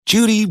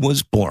Judy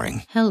was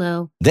boring.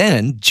 Hello.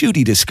 Then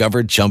Judy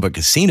discovered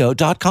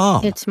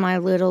ChumbaCasino.com. It's my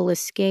little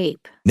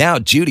escape. Now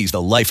Judy's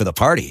the life of the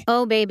party.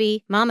 Oh,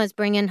 baby, mama's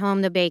bringing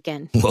home the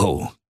bacon.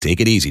 Whoa,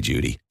 take it easy,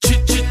 Judy.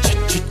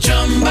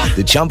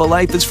 The Chumba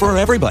life is for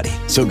everybody.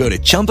 So go to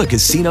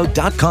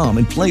ChumbaCasino.com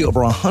and play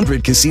over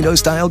 100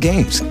 casino-style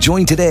games.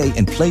 Join today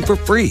and play for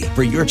free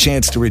for your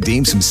chance to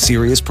redeem some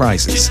serious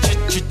prizes.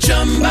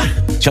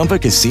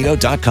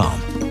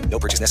 ChumbaCasino.com. No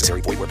purchase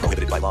necessary. Void where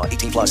prohibited by law.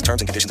 18 plus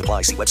terms and conditions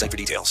apply. See website for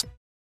details.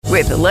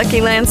 With the Lucky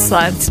Land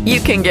Slots, you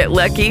can get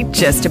lucky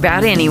just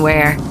about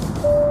anywhere.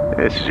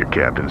 This is your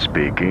captain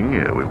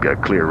speaking. We've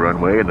got clear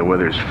runway and the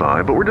weather's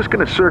fine, but we're just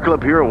going to circle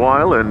up here a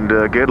while and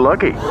get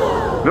lucky.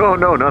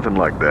 No, nothing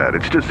like that.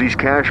 It's just these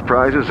cash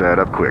prizes add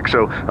up quick.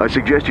 So I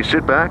suggest you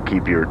sit back,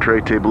 keep your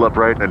tray table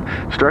upright, and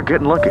start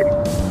getting lucky.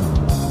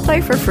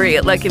 Play for free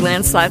at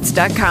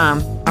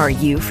LuckyLandSlots.com. Are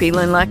you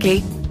feeling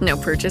lucky? No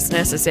purchase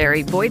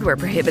necessary. Void where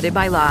prohibited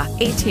by law.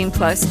 18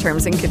 plus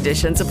terms and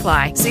conditions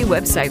apply. See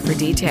website for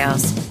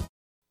details.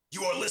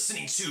 You are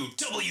listening to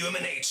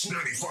WMNH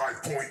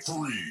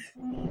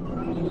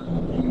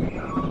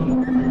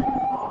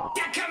 95.3.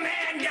 The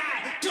commander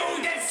to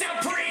the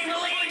supreme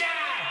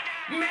leader,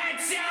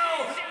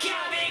 Matzo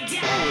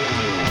coming down.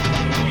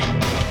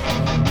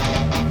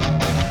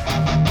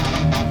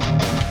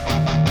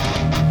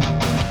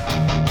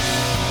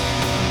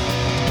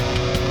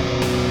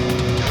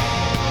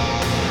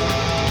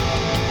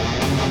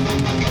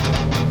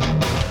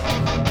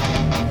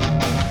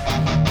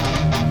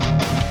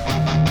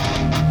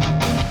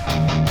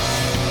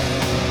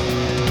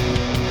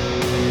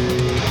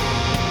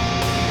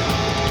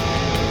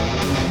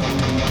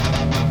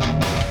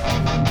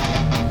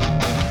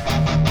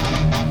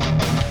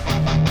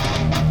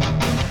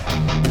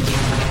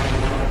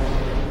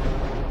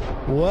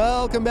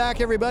 Welcome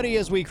back, everybody,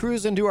 as we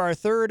cruise into our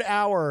third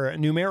hour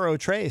numero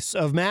trace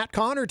of Matt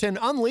Connarton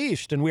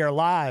Unleashed, and we are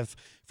live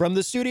from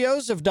the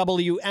studios of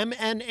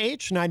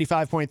WMNH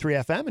 95.3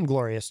 FM in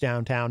glorious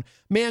downtown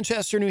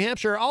Manchester, New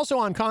Hampshire. Also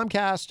on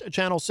Comcast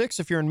Channel 6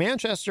 if you're in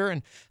Manchester.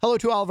 And hello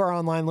to all of our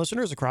online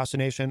listeners across the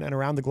nation and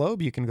around the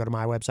globe. You can go to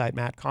my website,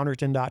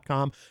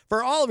 mattconnerton.com,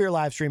 for all of your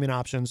live streaming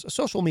options,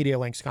 social media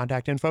links,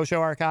 contact info,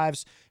 show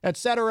archives,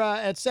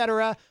 etc.,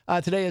 etc.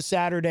 Today is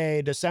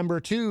Saturday, December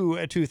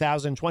 2,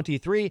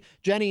 2023.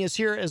 Jenny is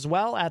here as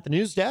well at the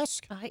news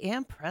desk. I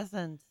am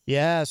present.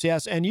 Yes.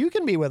 And you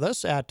can be with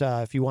us at,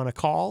 if you want to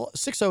call,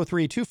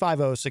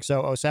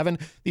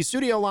 603-250-6007. The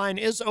studio line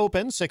is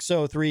open,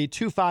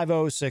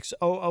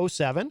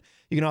 603-250-6007.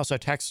 You can also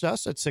text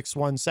us at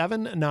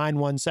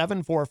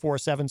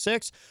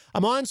 617-917-4476.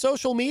 I'm on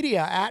social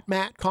media at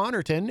Matt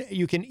Connarton.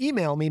 You can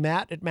email me,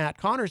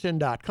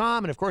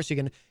 matt@mattconnerton.com. And, of course, you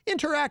can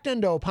interact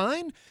and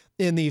opine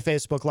in the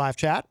Facebook live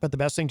chat. But the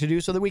best thing to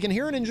do so that we can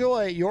hear and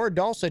enjoy your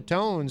dulcet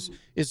tones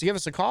is to give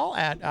us a call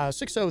at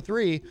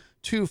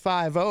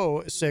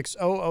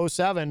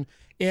 603-250-6007.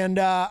 And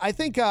I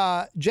think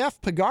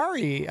Jeff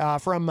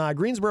Pagari from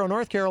Greensboro,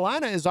 North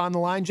Carolina is on the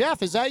line.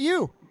 Jeff, is that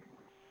you?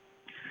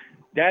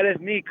 That is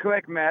me,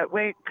 correct, Matt.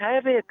 Wait,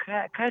 can I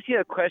ask you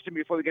a question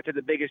before we get to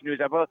the biggest news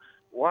ever?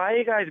 Why are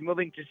you guys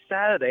moving to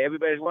Saturday?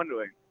 Everybody's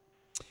wondering.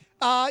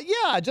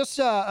 Yeah, just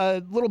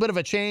a little bit of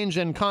a change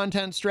in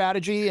content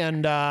strategy,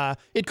 and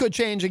it could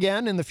change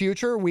again in the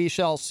future. We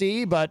shall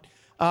see, but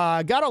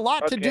got a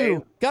lot to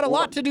do. Got a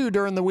lot to do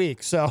during the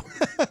week, so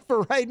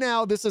for right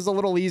now, this is a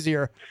little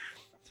easier.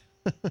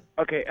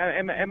 Okay,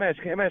 I'm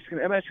asking. Before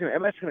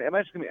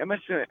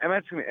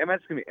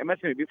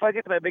I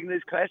get to my big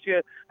news, can I ask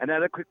you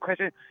another quick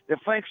question? The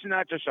Frank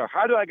Sinatra show.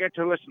 How do I get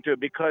to listen to it?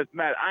 Because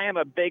Matt, I am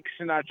a big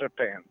Sinatra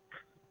fan.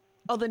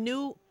 Oh, the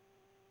new.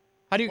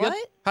 How do you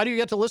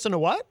get to listen to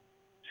what?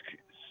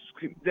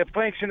 The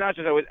Frank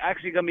Sinatra show is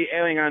actually going to be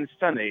airing on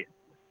Sunday,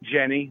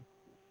 Jenny.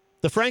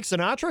 The Frank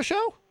Sinatra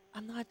show?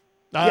 I'm not.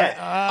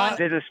 Yes,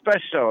 there's a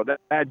special that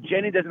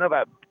Jenny doesn't know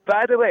about.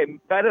 By the way,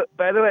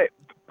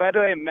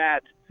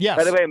 Matt. Yes.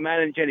 By the way, Matt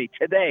and Jenny,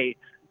 today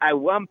at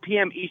 1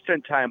 p.m.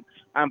 Eastern Time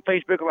on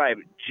Facebook Live,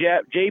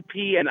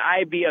 JP and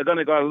IB are going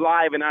to go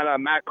live and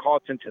on Matt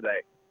Connarton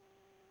today.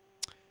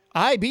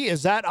 IB,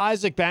 is that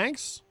Isaac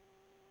Banks?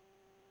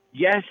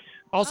 Yes.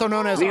 Also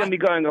known as... We're going to be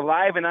going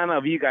live in honor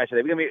of you guys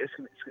today. We're going to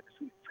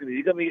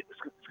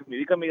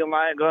be going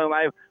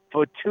live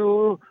for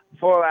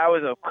 4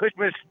 hours of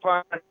Christmas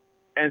fun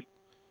and...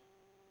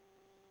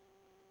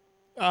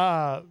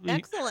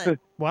 Excellent.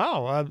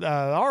 Wow.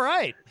 All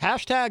right.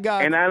 Hashtag.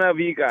 And I love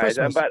you guys.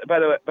 By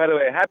the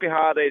way, happy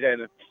holidays,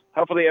 and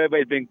hopefully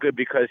everybody's been good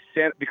because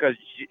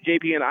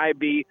JP and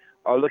IB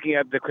are looking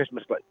at the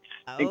Christmas list,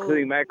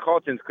 including Matt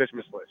Connarton's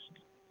Christmas list.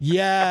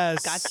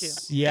 Yes. Got you.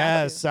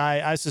 Yes. Got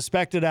you. I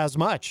suspected as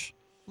much.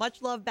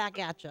 Much love back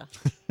at you.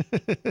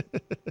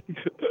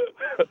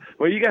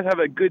 Well, you guys have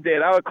a good day,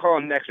 and I will call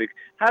him next week.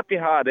 Happy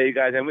holiday, you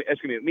guys. And it's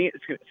gonna be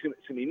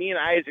me and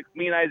Isaac.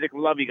 Me and Isaac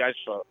love you guys.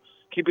 So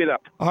keep it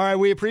up. All right,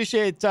 we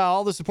appreciate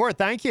all the support.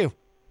 Thank you.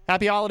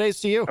 Happy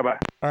holidays to you. Bye-bye.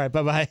 All right,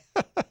 bye-bye.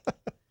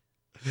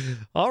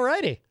 All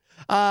righty.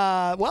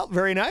 Well,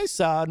 very nice.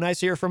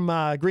 Nice to hear from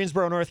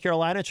Greensboro, North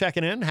Carolina,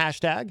 checking in.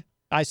 Hashtag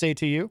I say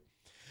to you.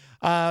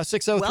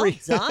 603.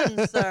 Well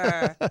done,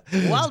 sir.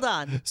 Well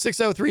done.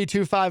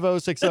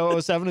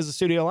 603-250-6007 is the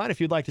studio line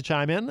if you'd like to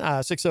chime in.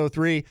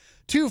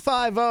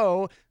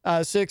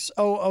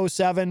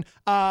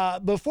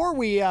 603-250-6007. Before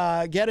we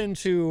get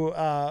into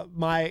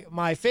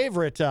my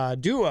favorite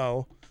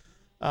duo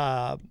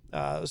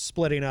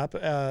splitting up,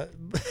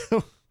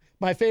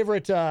 my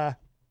favorite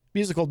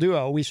musical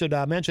duo, we should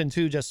mention,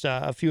 too, just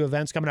a few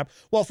events coming up.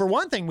 Well, for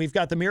one thing, we've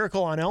got the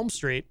Miracle on Elm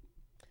Street.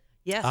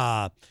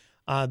 Yes.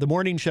 The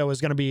morning show is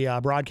going to be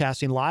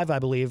broadcasting live, I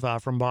believe,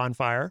 from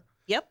Bonfire.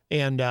 Yep.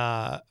 And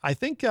I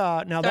think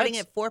now starting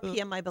that's at 4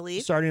 p.m., I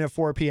believe. Starting at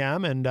 4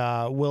 p.m. and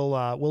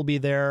we'll be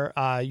there.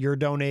 You're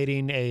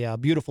donating a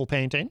beautiful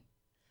painting.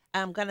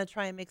 I'm going to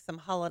try and make some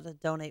challah to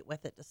donate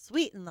with it to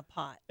sweeten the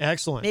pot.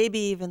 Excellent. Maybe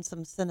even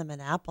some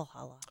cinnamon apple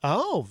challah.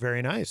 Oh,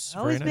 very nice.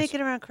 Always very nice. make it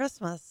around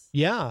Christmas.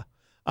 Yeah.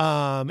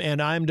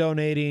 And I'm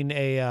donating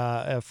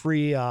a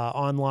free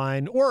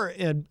online or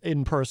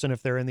in person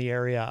if they're in the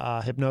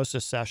area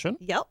hypnosis session.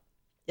 Yep.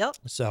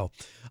 So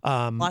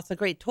lots of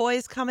great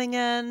toys coming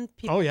in.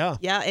 People, oh yeah.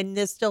 Yeah, and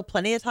there's still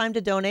plenty of time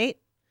to donate.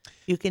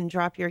 You can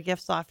drop your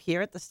gifts off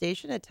here at the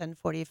station at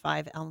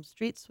 1045 Elm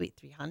Street, Suite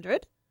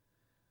 300.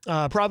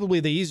 Probably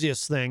the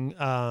easiest thing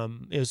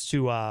is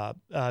to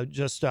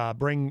just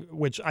bring,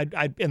 which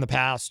I in the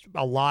past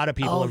a lot of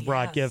people have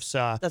brought gifts.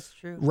 That's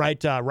true. Right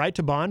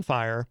to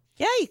Bonfire.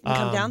 Yeah, you can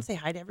come down, say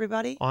hi to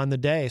everybody on the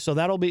day. So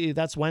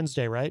that's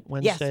Wednesday, right?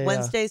 Wednesday. Yes,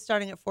 Wednesday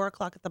starting at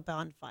 4:00 at the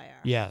Bonfire.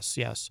 Yes.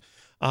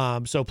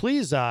 So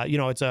please,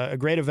 it's a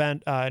great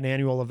event, an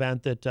annual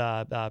event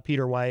that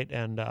Peter White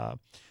and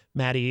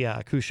Maddie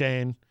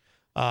Couchane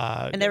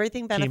and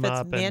everything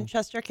benefits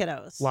Manchester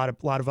kiddos. A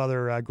lot of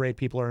other great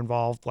people are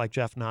involved, like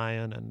Jeff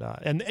Nyan, and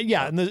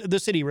the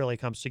city really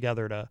comes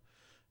together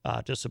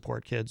to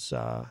support kids.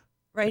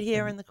 Right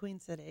here in the Queen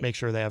City. Make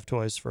sure they have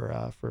toys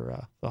for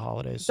the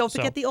holidays. Don't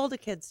forget the older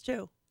kids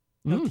too.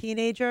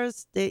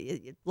 Teenagers.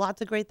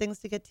 Lots of great things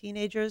to get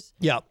teenagers.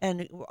 Yeah.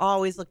 And we're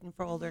always looking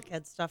for older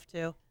kids stuff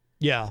too.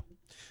 Yeah.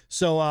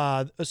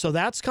 So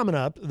that's coming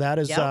up. That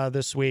is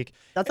this week.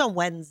 That's on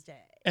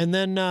Wednesday. And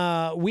then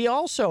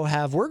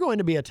we're going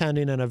to be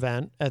attending an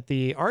event at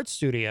the Art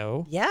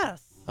Studio.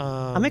 Yes.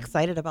 I'm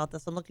excited about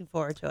this. I'm looking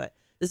forward to it.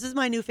 This is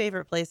my new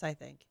favorite place, I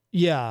think.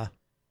 Yeah.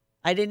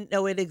 I didn't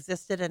know it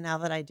existed, and now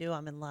that I do,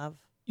 I'm in love.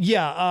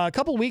 Yeah, a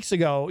couple of weeks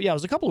ago. Yeah, it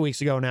was a couple of weeks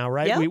ago now,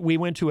 right? Yep. We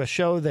went to a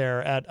show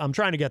there at. I'm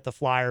trying to get the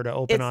flyer to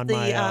open on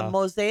my. It's the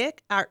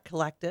Mosaic Art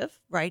Collective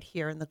right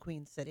here in the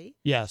Queen City.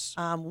 Yes.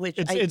 Which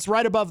it's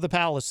right above the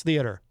Palace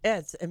Theater.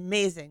 It's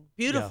amazing,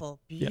 beautiful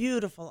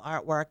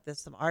artwork. There's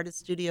some artist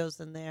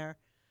studios in there.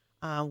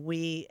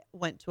 We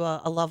went to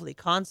a lovely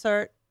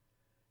concert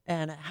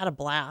and had a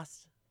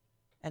blast.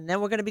 And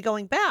then we're going to be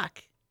going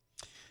back.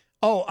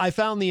 Oh, I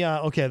found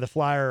the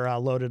flyer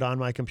loaded on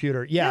my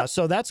computer. Yeah, yep.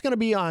 So that's going to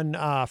be on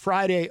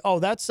Friday. Oh,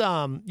 that's it's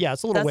a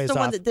little ways off. That's the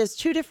one there's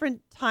two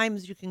different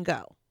times you can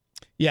go.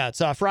 Yeah,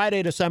 it's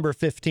Friday, December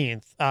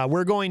 15th.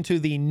 We're going to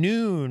the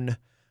noon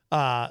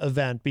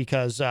event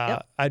because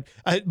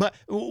but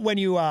when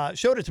you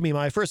showed it to me,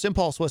 my first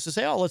impulse was to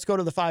say, oh, let's go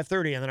to the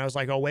 5:30, and then I was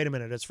like, oh, wait a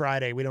minute, it's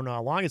Friday. We don't know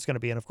how long it's going to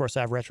be, and of course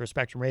I have Retro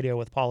Spectrum Radio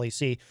with Paulie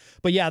C.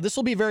 But yeah, this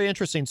will be very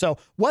interesting. So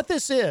what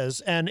this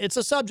is, and it's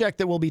a subject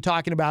that we'll be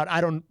talking about.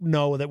 I don't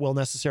know that we'll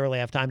necessarily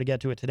have time to get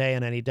to it today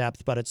in any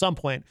depth, but at some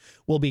point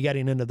we'll be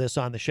getting into this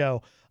on the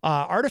show.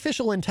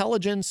 Artificial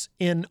intelligence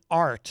in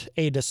art,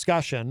 a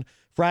discussion.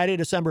 Friday,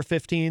 December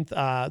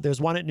 15th,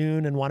 there's one at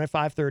noon and one at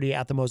 5:30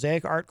 at the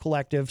Mosaic Art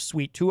Collective,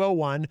 Suite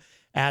 201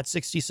 at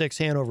 66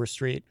 Hanover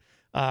Street,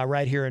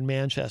 right here in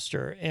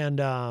Manchester.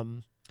 And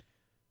I'm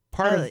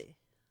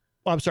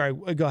sorry,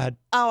 go ahead.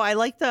 Oh, I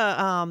like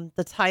the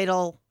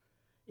title.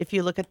 If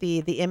you look at the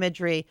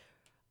imagery,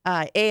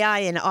 AI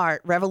in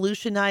art,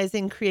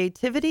 revolutionizing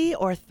creativity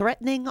or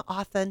threatening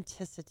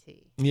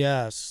authenticity.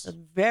 Yes.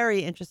 I'm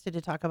very interested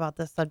to talk about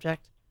this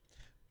subject.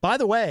 By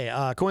the way,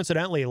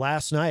 coincidentally,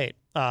 last night,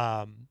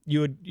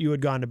 you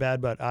had gone to bed,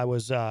 but I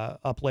was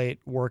up late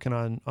working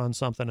on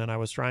something, and I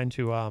was trying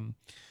to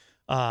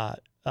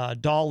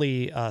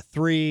DALL-E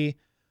 3,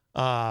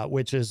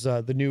 which is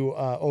the new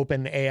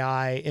open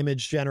AI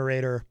image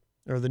generator,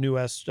 or the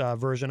newest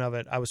version of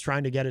it. I was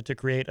trying to get it to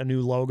create a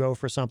new logo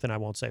for something. I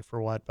won't say for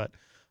what, but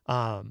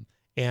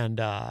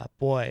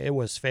boy, it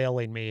was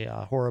failing me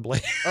horribly.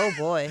 Oh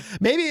boy.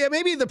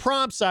 Maybe the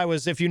prompts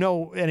if you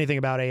know anything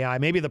about AI,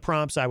 maybe the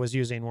prompts I was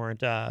using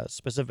weren't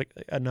specific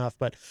enough,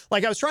 but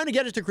like I was trying to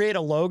get it to create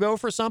a logo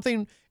for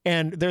something,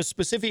 and there's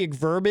specific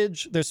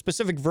verbiage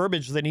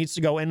that needs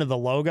to go into the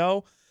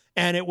logo,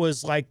 and it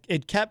was like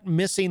it kept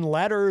missing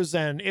letters,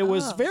 and it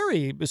was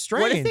very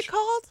strange. What is it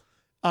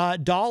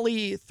called?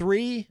 DALL-E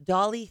 3.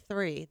 DALL-E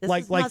 3. This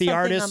like the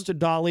artist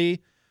DALL-E,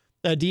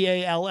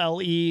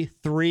 DALLE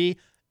 3.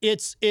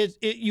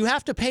 You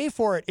have to pay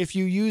for it if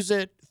you use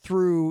it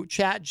through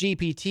Chat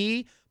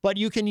GPT, but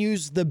you can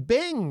use the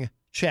Bing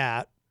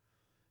chat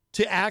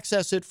to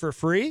access it for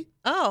free.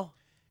 Oh.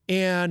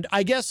 And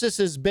I guess this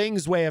is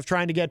Bing's way of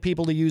trying to get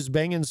people to use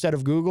Bing instead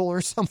of Google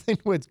or something,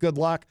 with good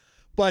luck.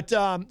 But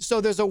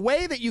so there's a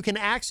way that you can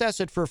access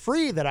it for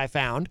free that I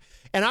found.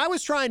 And I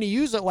was trying to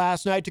use it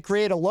last night to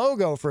create a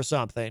logo for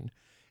something.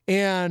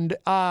 And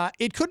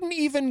it couldn't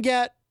even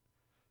get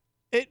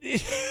it.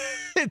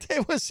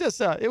 It was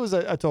just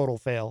a total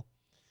fail.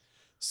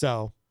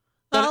 So.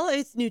 Well,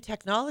 it's new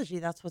technology.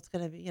 That's what's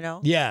going to be,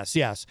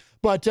 Yes.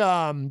 But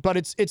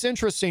it's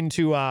interesting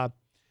to,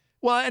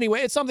 well, anyway,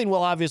 it's something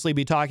we'll obviously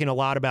be talking a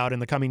lot about in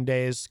the coming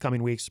days,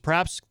 coming weeks,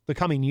 perhaps the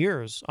coming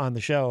years on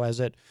the show as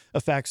it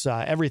affects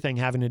everything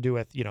having to do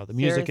with, the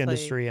music Seriously.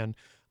 industry. And,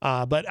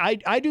 but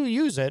I do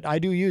use it. I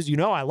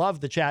love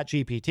the Chat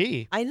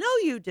GPT. I know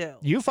you do.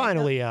 You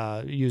finally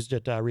used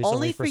it recently.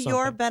 Only for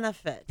your something.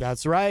 benefit.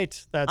 That's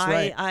right.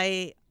 Right.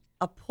 I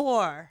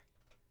abhor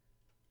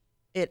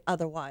it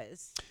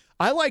otherwise.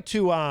 I like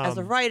to... As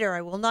a writer,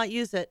 I will not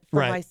use it for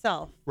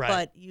myself. Right.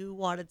 But you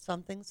wanted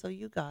something, so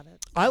you got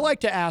it. I like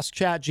to ask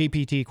Chat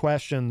GPT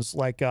questions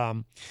like,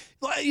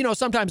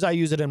 sometimes I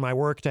use it in my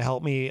work to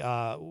help me,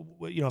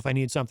 if I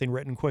need something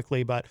written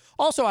quickly. But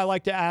also I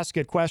like to ask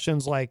it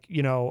questions like,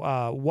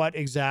 what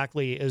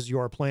exactly is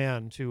your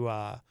plan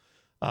to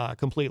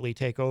completely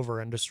take over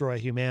and destroy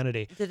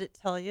humanity? Did it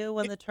tell you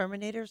when the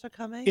Terminators are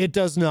coming? It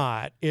does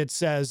not. It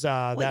says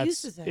what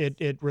use is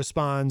it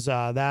responds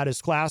that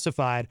is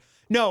classified.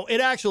 No,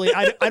 it actually,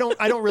 I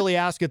don't really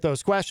ask it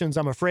those questions.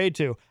 I'm afraid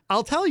to.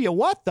 I'll tell you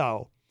what,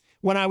 though.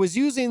 When I was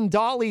using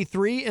DALL-E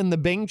 3 in the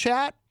Bing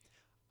chat,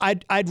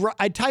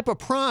 I'd type a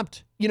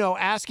prompt,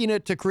 asking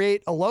it to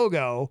create a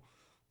logo,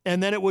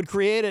 and then it would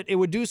create it. It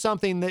would do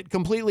something that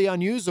completely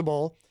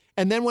unusable.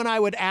 And then when I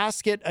would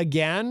ask it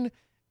again,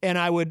 and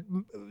I would,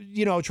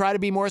 try to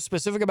be more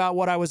specific about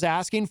what I was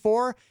asking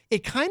for,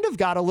 it kind of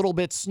got a little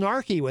bit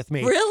snarky with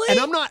me. Really?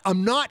 And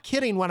I'm not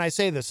kidding when I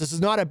say this. This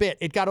is not a bit.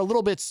 It got a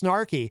little bit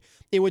snarky.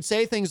 It would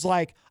say things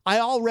like, I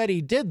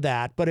already did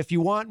that, but if you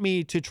want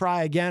me to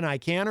try again, I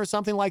can, or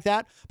something like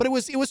that. But it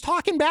was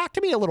talking back to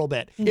me a little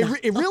bit.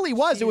 It really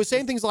was. It was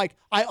saying things like,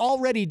 I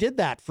already did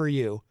that for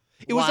you.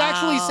 It was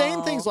actually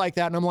saying things like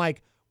that. And I'm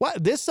like,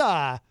 what? This,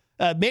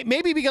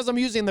 maybe because I'm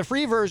using the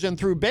free version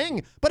through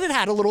Bing, but it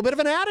had a little bit of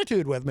an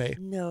attitude with me.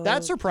 No,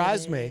 that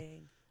surprised me.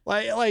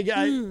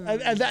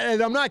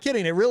 I'm not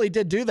kidding. It really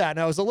did do that, and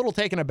I was a little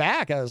taken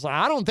aback. I was like,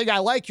 I don't think I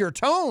like your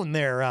tone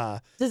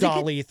there,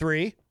 DALL-E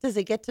 3. Does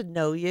it get to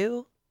know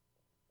you,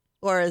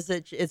 or is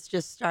it's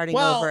just starting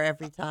over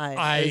every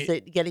time? Is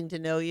it getting to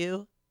know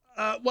you?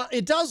 Well,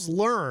 it does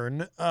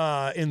learn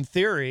in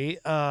theory,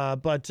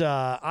 but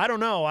I don't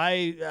know.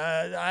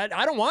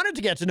 I don't want it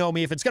to get to know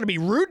me if it's going to be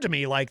rude to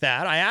me like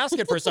that. I ask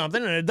it for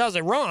something and it does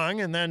it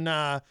wrong, and then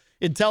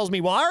it tells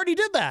me, well, I already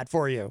did that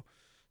for you.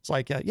 It's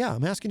like, yeah,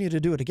 I'm asking you to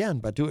do it again,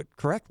 but do it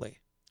correctly.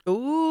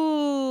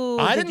 Ooh,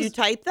 did you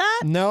type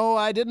that? No,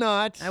 I did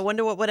not. I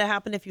wonder what would have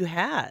happened if you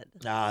had.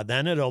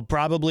 Then it'll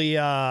probably,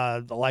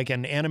 like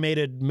an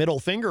animated middle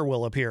finger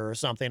will appear or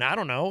something. I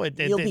don't know.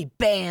 You'll be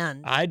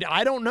banned. I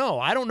don't know.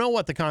 I don't know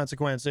what the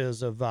consequence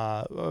is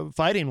of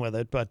fighting with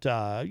it, but,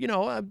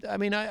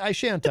 I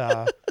shan't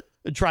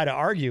try to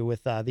argue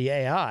with the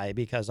AI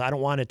because I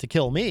don't want it to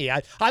kill me.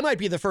 I might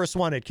be the first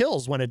one it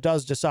kills when it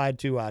does decide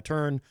to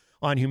turn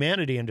on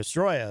humanity and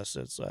destroy us.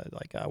 It's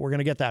we're going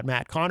to get that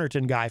Matt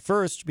Connarton guy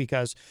first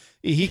because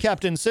he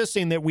kept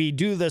insisting that we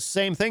do the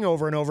same thing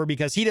over and over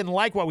because he didn't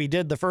like what we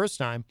did the first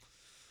time.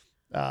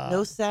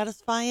 No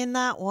satisfying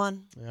that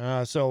one.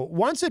 So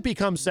once it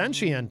becomes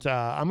sentient,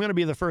 I'm going to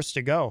be the first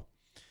to go.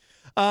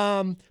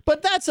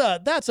 But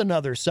that's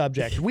another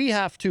subject. We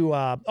have to.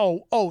 I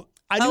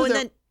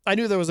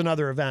knew there was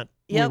another event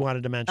we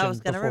wanted to mention. I was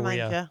going to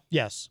remind you.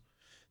 Yes,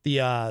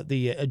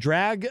 the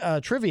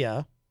drag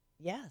trivia.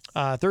 Yes.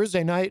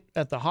 Thursday night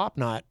at the Hop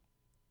Knot.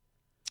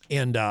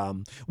 And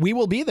we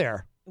will be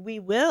there.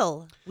 We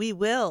will.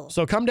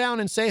 So come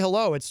down and say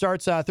hello. It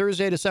starts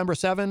Thursday, December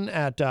 7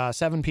 at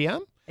 7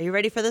 p.m. Are you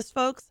ready for this,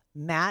 folks?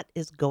 Matt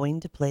is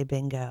going to play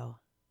bingo.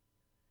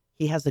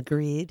 He has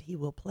agreed he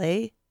will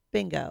play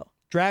bingo.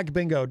 Drag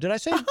bingo. Did I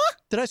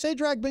say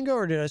drag bingo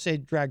or did I say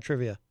drag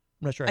trivia?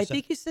 I'm not sure. I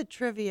think you said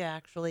trivia,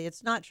 actually.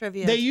 It's not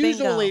trivia. They it's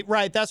usually, bingo.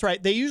 Right, that's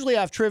right. They usually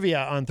have trivia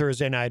on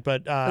Thursday night,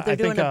 but they're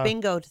doing a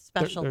bingo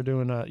special. They're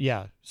doing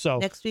so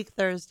next week,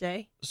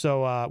 Thursday.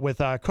 So with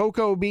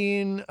Cocoa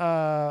Bean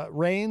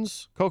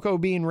Rains,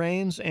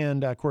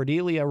 and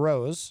Cordelia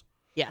Rose.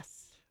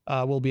 Yes.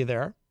 Will be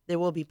there. There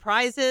will be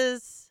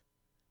prizes.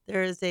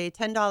 There's a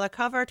 $10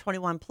 cover,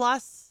 21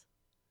 plus.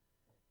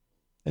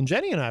 And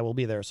Jenny and I will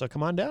be there, so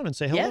come on down and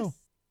say hello. Yes.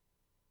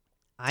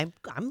 I'm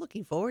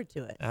looking forward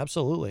to it.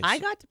 Absolutely. I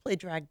got to play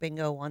drag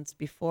bingo once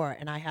before,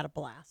 and I had a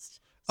blast.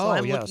 So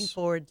I'm looking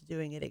forward to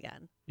doing it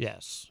again.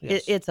 Yes.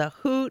 It's a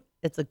hoot.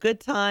 It's a good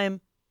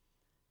time.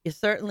 You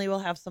certainly will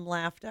have some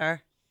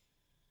laughter.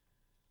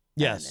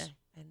 Yes.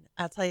 And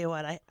I'll tell you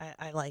what,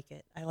 I like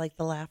it. I like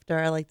the laughter.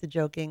 I like the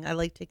joking. I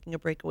like taking a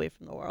break away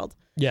from the world.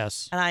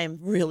 Yes. And I am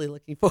really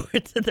looking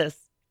forward to this.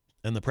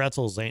 And the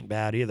pretzels ain't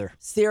bad either.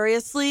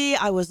 Seriously,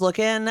 I was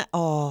looking.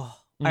 All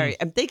right.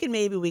 I'm thinking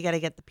maybe we got to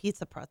get the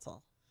pizza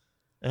pretzel.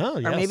 Oh,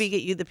 yes. Or maybe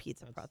get you the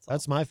pizza pretzel.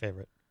 That's my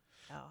favorite.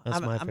 Oh, That's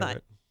my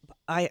favorite.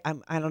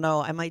 I don't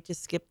know. I might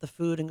just skip the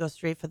food and go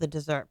straight for the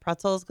dessert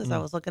pretzels because I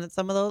was looking at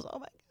some of those. Oh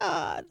my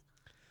God.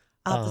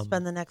 I'll have to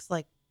spend the next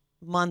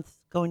month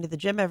going to the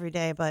gym every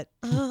day, but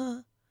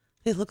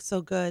they look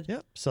so good.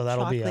 Yep. So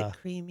that'll Chocolate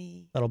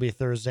creamy. That'll be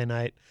Thursday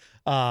night.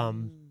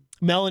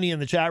 Melanie in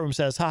the chat room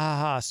says, "Ha ha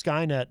ha!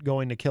 Skynet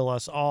going to kill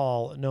us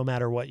all, no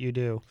matter what you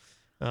do."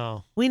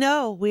 Oh, we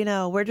know.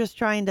 We're just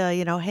trying to,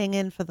 hang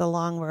in for the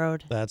long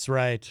road. That's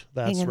right.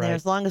 Hang in there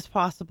as long as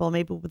possible.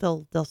 Maybe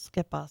they'll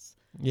skip us.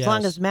 Yes. As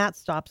long as Matt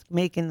stops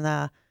making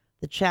the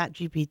Chat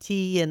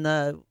GPT and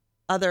the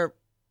other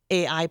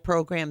AI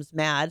programs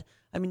mad.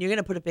 I mean, you're going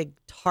to put a big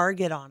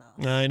target on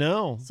us. I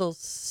know. So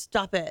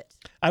stop it.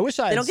 I wish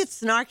They don't get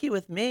snarky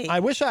with me.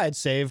 I wish I had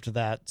saved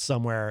that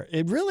somewhere.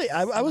 It really,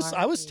 I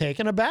was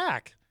taken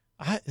aback.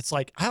 It's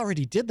like, I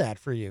already did that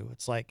for you.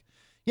 It's like,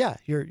 yeah,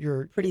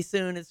 you're. Pretty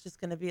soon, it's just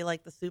going to be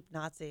like the soup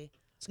Nazi.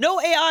 No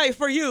AI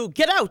for you.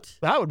 Get out.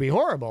 That would be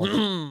horrible.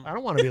 I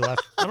don't want to be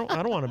left. I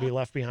don't want to be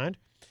left behind.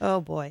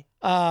 Oh boy.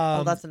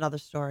 That's another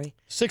story.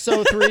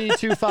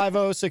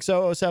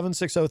 603-250-6007,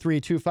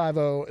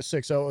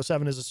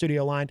 603-250-6007 is the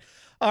studio line.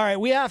 All right,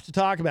 we have to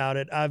talk about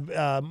it. Wait.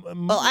 Oh,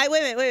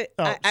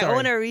 I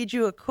want to read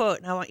you a quote,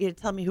 and I want you to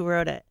tell me who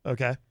wrote it.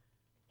 Okay.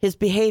 His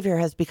behavior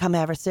has become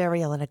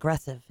adversarial and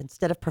aggressive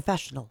instead of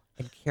professional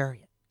and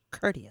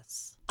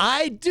courteous.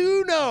 I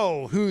do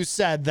know who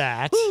said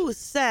that. Who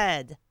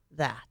said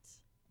that?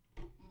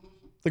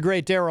 The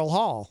great Daryl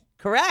Hall.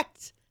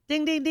 Correct.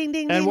 Ding, ding, ding,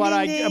 ding, and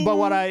ding, ding.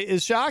 what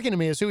is shocking to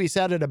me is who he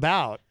said it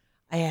about.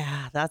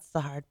 Yeah, that's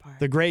the hard part.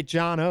 The great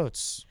John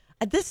Oates.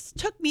 This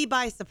took me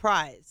by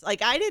surprise.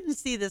 Like, I didn't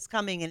see this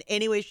coming in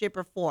any way, shape,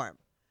 or form.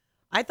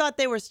 I thought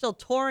they were still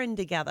touring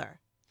together.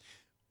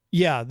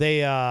 Yeah,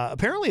 they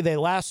apparently they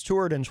last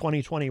toured in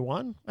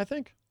 2021, I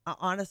think. I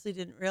honestly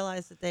didn't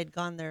realize that they'd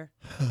gone there.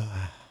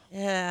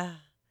 Yeah.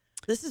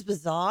 This is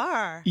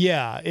bizarre.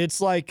 Yeah,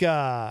 it's like,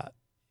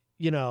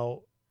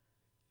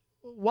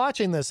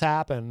 watching this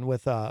happen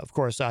with, of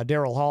course,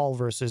 Daryl Hall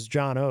versus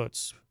John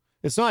Oates.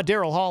 It's not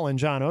Daryl Hall and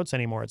John Oates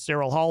anymore. It's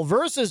Daryl Hall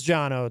versus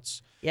John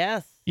Oates.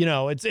 Yes.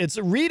 It's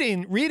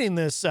reading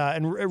this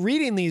and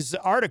reading these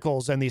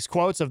articles and these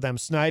quotes of them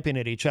sniping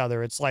at each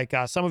other. It's like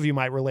some of you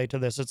might relate to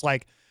this. It's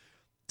like,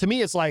 to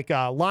me, it's like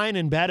lying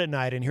in bed at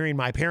night and hearing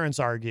my parents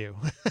argue.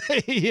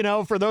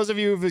 For those of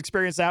you who've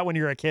experienced that when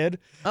you're a kid,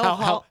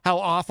 how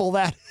awful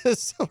that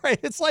is. Right?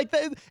 It's like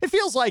that. It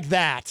feels like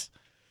that.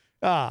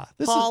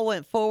 Paul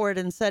went forward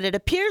and said, "It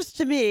appears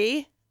to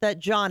me that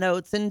John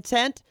Oates'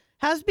 intent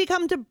has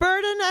become to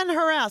burden and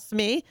harass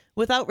me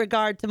without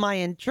regard to my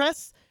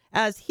interests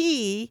as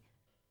his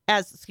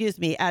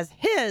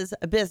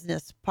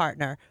business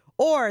partner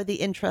or the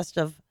interest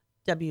of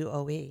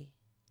WOE."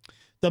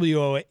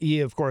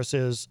 WOE, of course,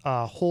 is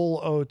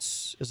Whole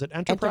Oats. Is it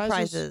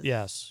Enterprises?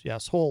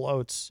 Yes. Whole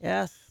Oats.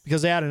 Yes.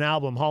 Because they had an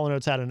album. Hall &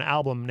 Oates had an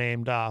album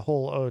named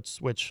Whole Oats,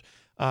 which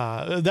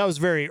that was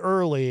very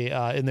early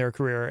in their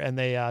career, and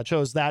they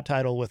chose that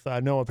title with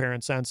no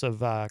apparent sense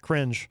of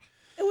cringe.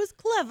 It was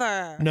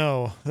clever.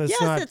 No, that's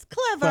not. Yes, it's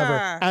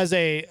clever. As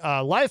a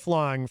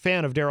lifelong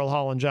fan of Daryl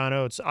Hall and John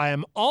Oates, I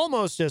am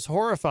almost as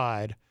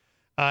horrified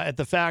at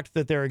the fact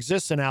that there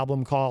exists an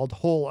album called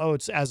Whole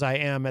Oats as I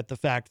am at the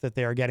fact that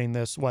they are getting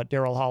this, what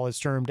Daryl Hall has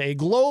termed a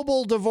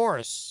global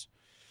divorce.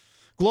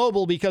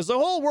 Global because the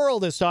whole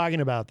world is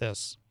talking about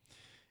this.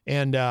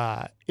 And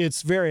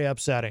it's very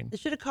upsetting. They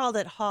should have called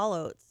it Hall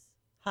Oats.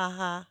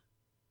 Ha.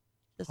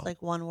 Just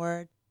like one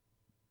word.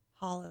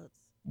 Hall Oats.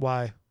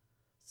 Why?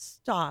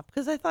 Stop,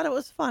 because I thought it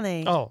was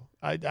funny. Oh,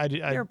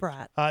 You're a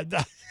brat.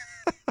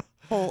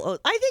 Whole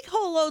Oats. I think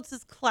Whole Oats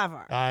is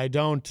clever. I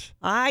don't.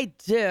 I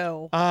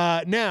do.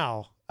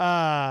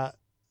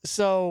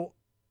 So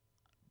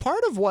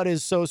part of what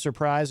is so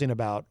surprising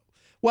about,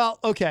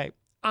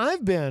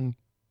 I've been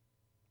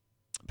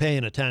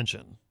paying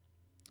attention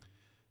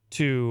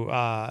to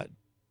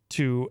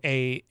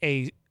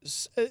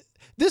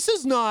this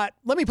is not,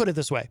 let me put it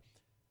this way.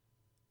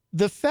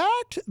 The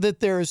fact that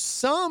there's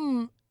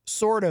some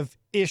sort of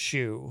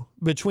issue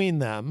between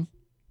them,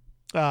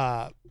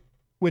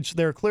 which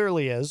there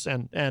clearly is,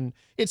 and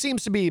it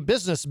seems to be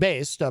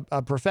business-based,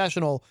 a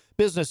professional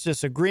business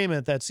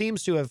disagreement that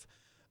seems to have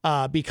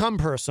become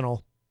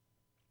personal,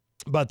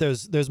 but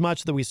there's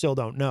much that we still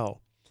don't know.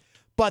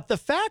 But the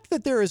fact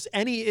that there is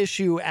any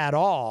issue at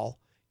all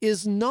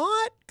is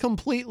not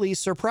completely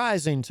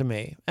surprising to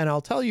me, and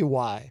I'll tell you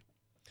why.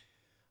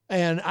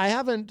 And I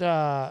haven't,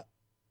 I'm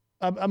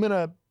going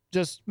to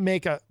just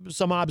make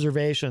some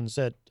observations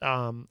that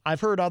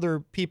I've heard other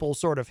people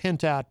sort of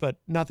hint at, but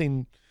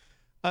nothing.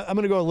 I'm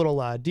going to go a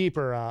little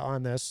deeper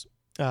on this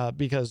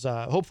because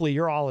hopefully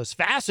you're all as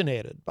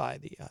fascinated by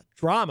the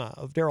drama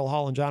of Daryl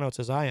Hall and John Oates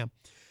as I am.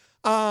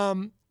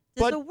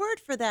 There's a word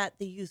for that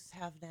the youth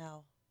have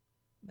now.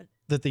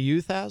 That the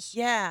youth has?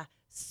 Yeah.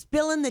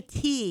 Spilling the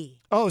tea.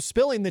 Oh,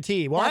 spilling the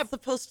tea. Well, that's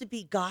supposed to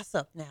be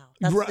gossip now.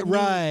 That's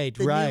right.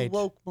 New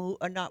woke move,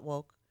 or not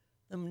woke.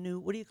 The new,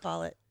 what do you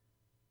call it?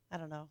 I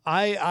don't know.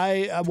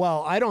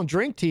 I don't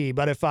drink tea,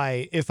 but if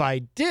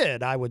I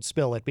did, I would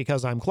spill it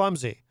because I'm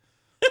clumsy.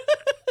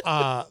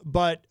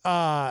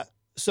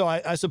 So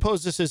I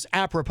suppose this is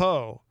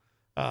apropos,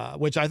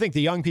 which I think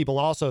the young people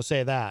also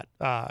say that.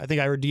 I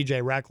think I heard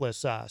DJ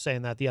Reckless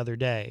saying that the other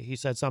day. He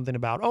said something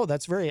about, oh,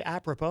 that's very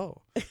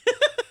apropos.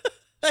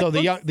 So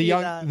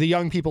the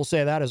young people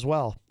say that as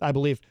well, I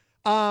believe.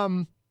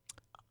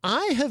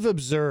 I have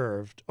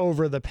observed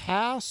over the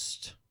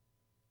past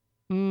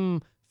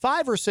 5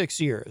 or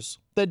 6 years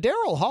that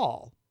Daryl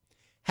Hall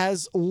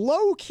has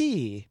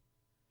low-key,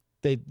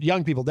 the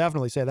young people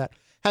definitely say that,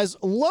 has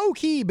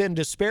low-key been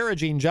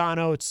disparaging John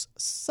Oates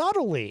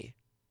subtly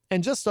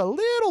and just a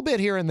little bit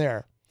here and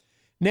there.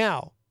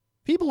 Now,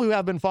 people who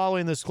have been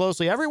following this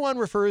closely, everyone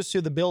refers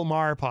to the Bill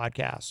Maher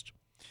podcast,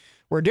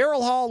 where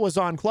Daryl Hall was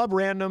on Club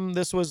Random.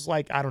 This was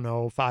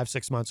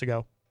 5-6 months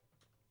ago.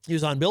 He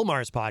was on Bill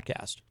Maher's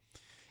podcast.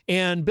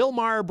 And Bill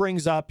Maher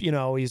brings up,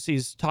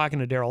 he's talking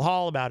to Daryl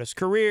Hall about his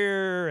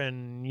career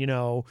and,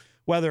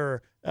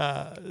 whether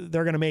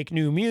they're going to make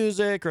new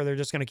music or they're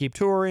just going to keep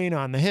touring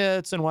on the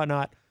hits and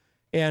whatnot.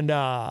 And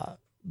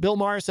Bill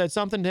Maher said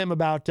something to him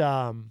about,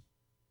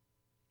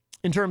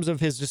 in terms of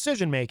his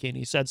decision-making,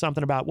 he said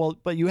something about, well,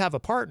 but you have a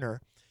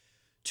partner.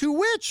 To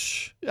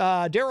which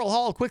Daryl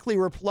Hall quickly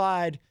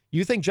replied,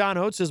 you think John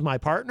Oates is my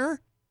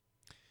partner?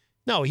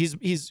 No,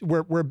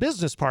 we're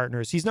business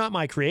partners. He's not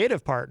my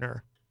creative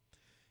partner.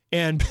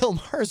 And Bill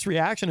Maher's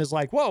reaction is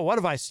like, whoa, what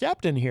have I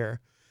stepped in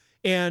here?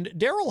 And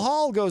Daryl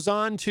Hall goes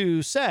on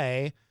to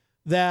say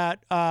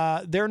that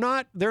they're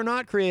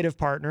not creative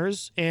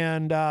partners,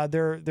 and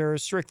they're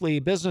strictly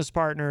business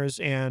partners.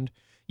 And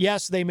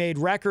yes, they made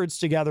records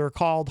together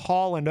called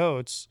Hall and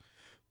Oates,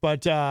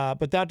 but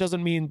that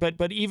doesn't mean.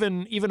 But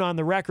even on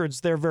the records,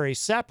 they're very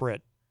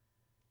separate.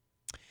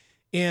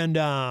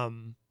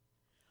 And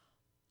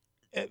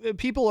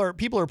people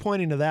are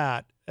pointing to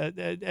that.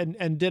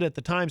 And did at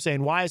the time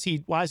saying, why is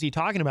he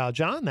talking about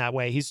John that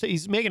way?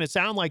 He's making it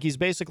sound like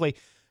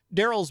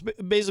Daryl's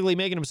basically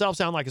making himself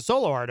sound like a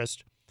solo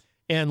artist,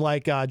 and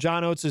like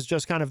John Oates is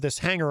just kind of this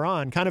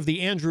hanger-on, kind of the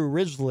Andrew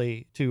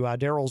Ridgeley to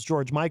Daryl's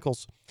George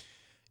Michael's,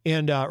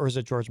 and or is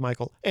it George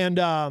Michael? And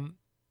and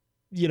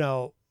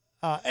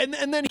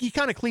then he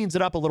kind of cleans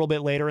it up a little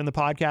bit later in the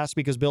podcast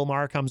because Bill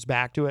Maher comes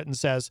back to it and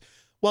says,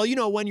 well,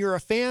 when you're a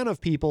fan of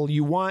people,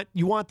 you want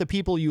the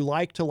people you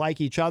like to like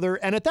each other.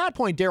 And at that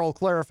point, Daryl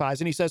clarifies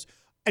and he says,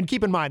 and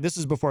keep in mind, this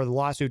is before the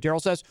lawsuit.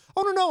 Daryl says,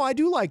 oh, no, I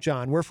do like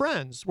John. We're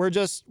friends. We're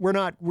just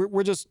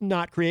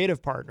not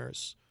creative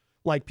partners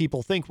like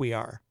people think we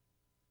are.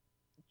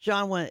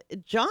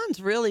 John's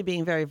really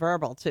being very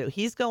verbal too.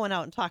 He's going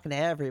out and talking to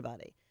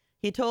everybody.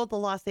 He told the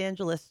Los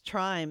Angeles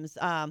Times,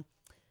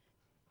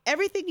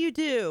 everything you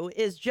do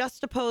is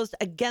juxtaposed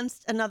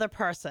against another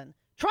person.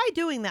 Try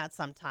doing that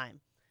sometime.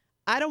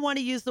 I don't want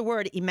to use the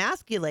word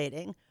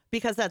emasculating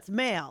because that's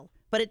male,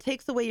 but it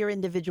takes away your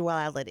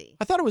individuality.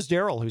 I thought it was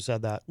Daryl who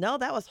said that. No,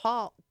 that was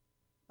Hall.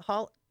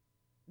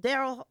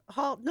 Daryl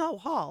Hall. No,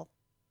 Hall.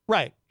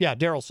 Right. Yeah,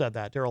 Daryl said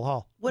that. Daryl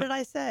Hall. What did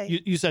I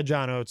say? You said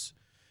John Oates.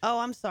 Oh,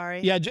 I'm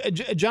sorry. Yeah,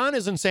 John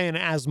isn't saying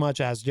as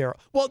much as Daryl.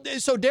 Well,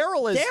 so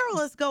Daryl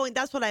is going.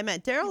 That's what I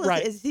meant.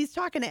 Daryl is he's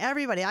talking to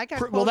everybody. I got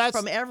quotes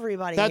from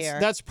everybody here.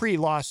 That's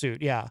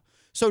pre-lawsuit. Yeah.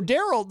 So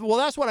Daryl, well,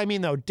 that's what I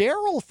mean, though.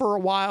 Daryl, for a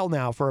while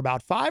now, for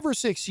about 5 or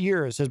 6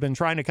 years, has been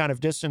trying to kind of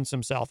distance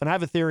himself. And I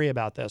have a theory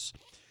about this.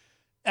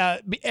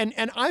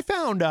 And I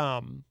found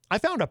a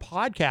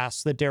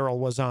podcast that Daryl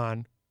was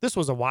on. This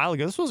was a while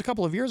ago. This was a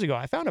couple of years ago.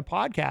 I found a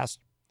podcast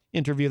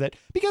interview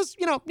because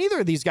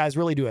neither of these guys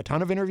really do a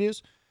ton of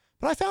interviews,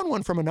 but I found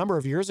one from a number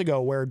of years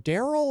ago where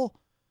Daryl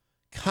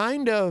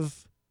kind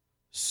of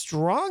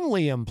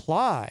strongly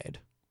implied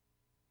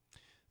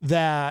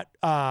that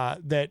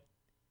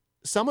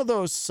some of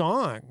those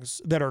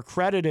songs that are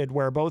credited,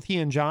 where both he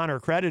and John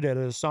are credited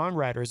as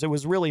songwriters, it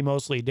was really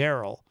mostly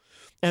Daryl,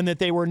 and that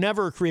they were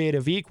never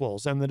creative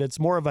equals, and that it's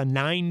more of a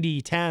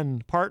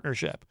 90-10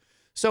 partnership.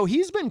 So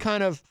he's been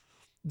kind of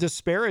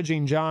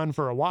disparaging John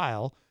for a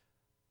while.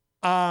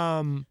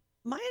 My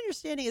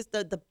understanding is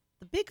the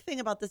big thing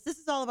about this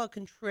is all about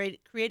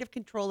creative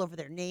control over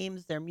their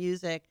names, their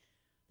music,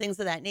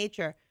 things of that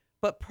nature.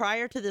 But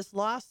prior to this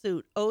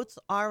lawsuit, Oates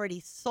already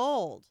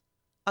sold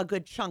a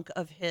good chunk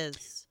of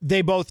his.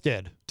 They both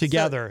did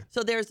together.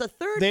 So there's a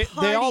third party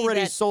they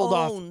already that sold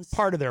owns, off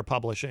part of their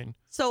publishing.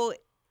 So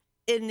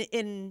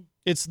in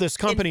it's this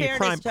company,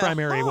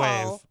 Primary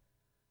Hall, Wave.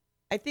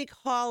 I think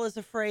Hall is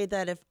afraid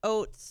that if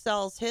Oates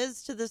sells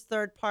his to this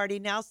third party,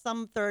 now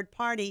some third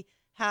party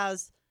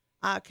has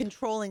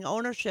controlling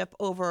ownership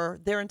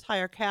over their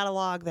entire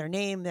catalog, their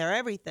name, their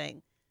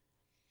everything.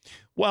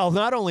 Well,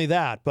 not only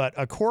that, but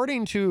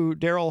according to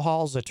Daryl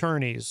Hall's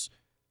attorneys,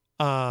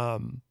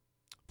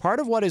 part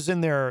of what is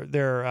in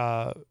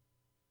their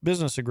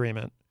business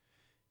agreement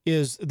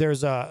is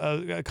there's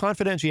a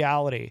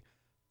confidentiality.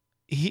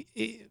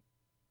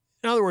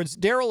 In other words,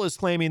 Daryl is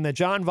claiming that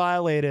John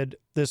violated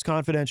this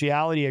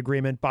confidentiality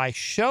agreement by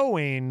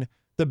showing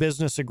the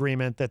business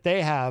agreement that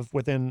they have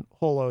within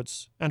Whole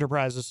Oats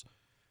Enterprises.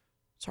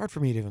 It's hard for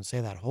me to even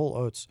say that, Whole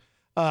Oats.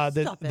 I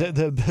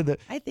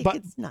think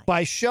it's nice.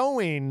 By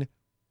showing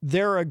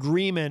their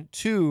agreement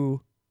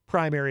to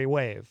primary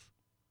wave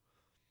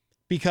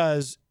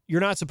because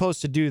you're not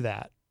supposed to do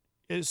that.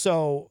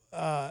 So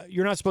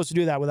you're not supposed to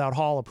do that without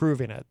Hall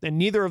approving it. And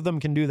neither of them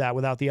can do that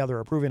without the other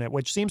approving it,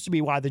 which seems to be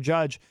why the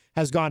judge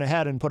has gone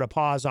ahead and put a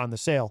pause on the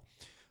sale.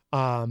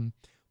 But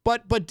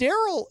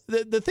Daryl,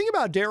 the thing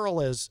about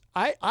Daryl is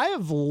I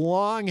have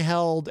long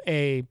held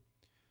a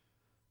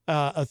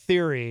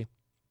theory,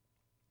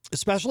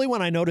 especially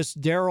when I noticed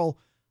Daryl.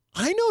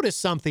 I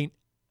noticed something.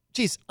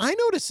 Geez, I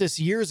noticed this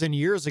years and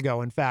years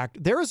ago. In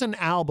fact, there is an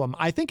album.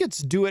 I think it's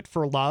Do It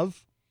for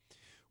Love,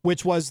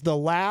 which was the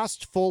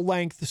last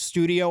full-length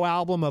studio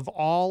album of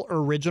all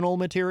original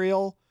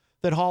material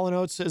that Hall &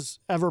 Oates has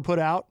ever put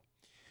out.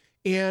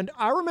 And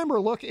I remember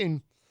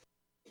looking,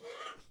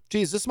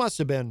 geez, this was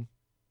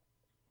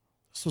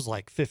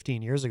like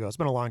 15 years ago. It's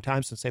been a long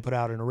time since they put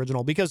out an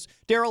original because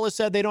Daryl has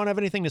said they don't have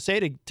anything to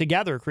say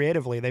together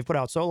creatively. They've put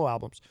out solo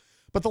albums.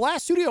 But the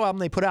last studio album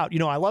they put out,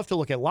 I love to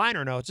look at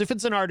liner notes if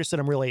it's an artist that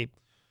I'm really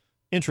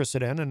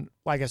interested in. And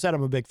like I said,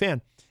 I'm a big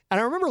fan. And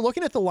I remember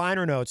looking at the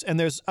liner notes, and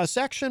there's a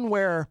section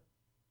where,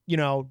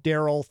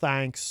 Daryl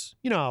thanks,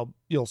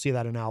 you'll see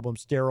that in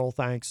albums. Daryl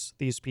thanks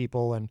these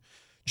people, and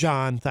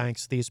John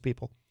thanks these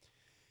people.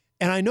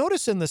 And I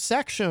notice in the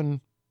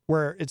section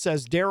where it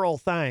says Daryl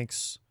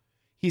thanks,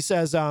 he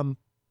says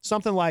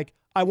something like,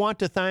 "I want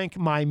to thank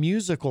my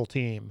musical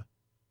team."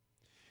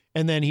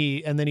 And then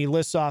he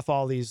lists off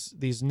all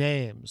these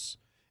names.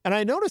 And I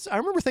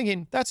remember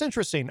thinking, that's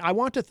interesting. I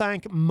want to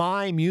thank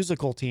my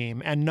musical team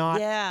and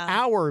not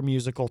our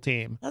musical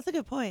team. That's a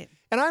good point.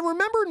 And I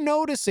remember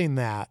noticing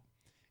that.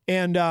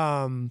 And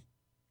I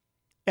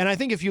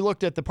think if you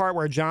looked at the part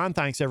where John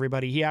thanks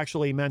everybody, he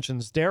actually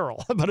mentions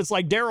Daryl. But it's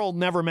like Daryl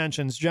never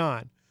mentions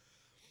John.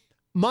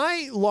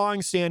 My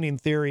long-standing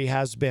theory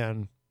has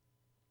been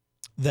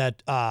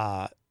that,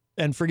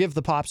 and forgive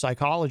the pop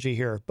psychology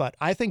here, but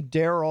I think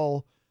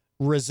Daryl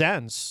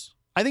resents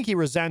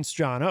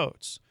John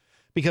Oates.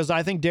 Because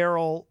I think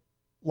Daryl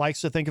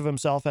likes to think of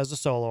himself as a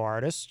solo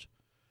artist.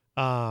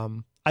 I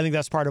think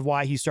that's part of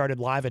why he started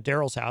Live at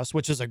Daryl's House,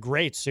 which is a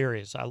great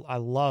series. I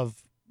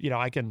love,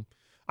 I can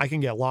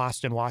get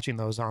lost in watching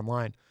those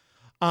online.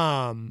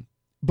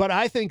 But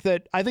I think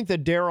that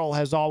Daryl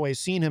has always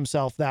seen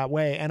himself that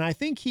way. And I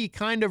think he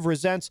kind of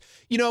resents,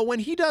 when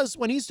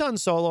he's done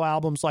solo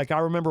albums, like I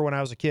remember when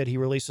I was a kid, he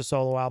released a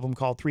solo album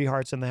called 3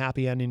 Hearts and the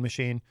Happy Ending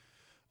Machine.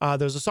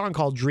 There's a song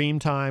called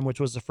Dreamtime, which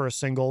was the first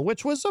single,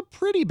 which was a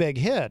pretty big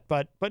hit,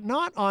 but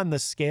not on the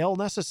scale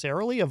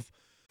necessarily of.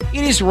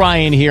 It is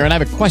Ryan here, and I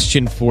have a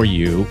question for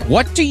you.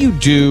 What do you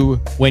do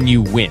when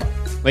you win?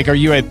 Like, are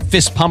you a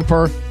fist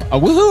pumper, a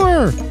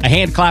woohooer, a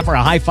hand clapper,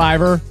 a high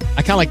fiver?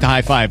 I kind of like the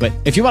high five, but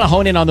if you want to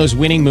hone in on those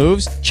winning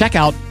moves, check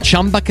out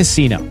Chumba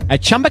Casino.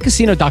 At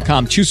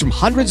ChumbaCasino.com, choose from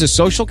hundreds of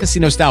social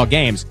casino-style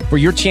games for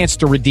your chance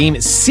to redeem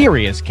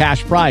serious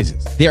cash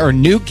prizes. There are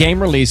new game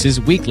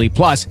releases weekly,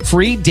 plus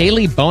free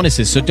daily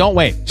bonuses, so don't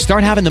wait.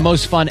 Start having the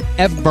most fun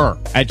ever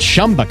at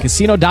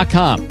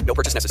ChumbaCasino.com. No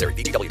purchase necessary.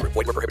 VGW. Void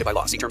where prohibited by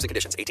law. See terms and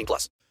conditions.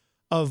 18+.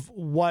 Of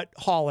what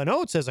Hall &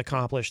 Oates has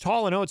accomplished.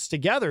 Hall & Oates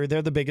together,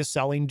 they're the biggest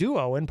selling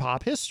duo in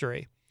pop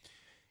history.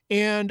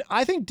 And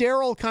I think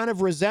Daryl kind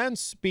of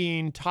resents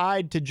being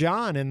tied to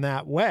John in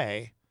that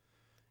way.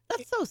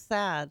 That's so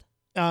sad.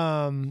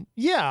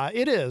 Yeah,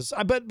 it is.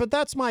 But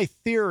that's my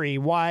theory.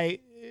 Why?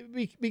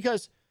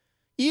 Because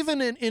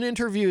even in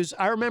interviews,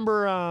 I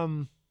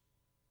remember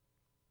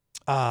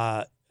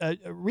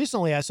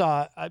recently I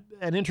saw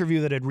an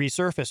interview that had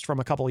resurfaced from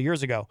a couple of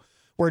years ago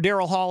where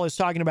Daryl Hall is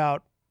talking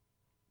about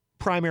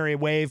Primary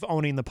Wave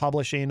owning the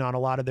publishing on a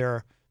lot of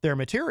their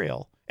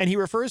material. And he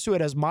refers to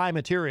it as my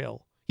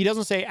material. He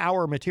doesn't say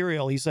our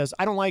material. He says,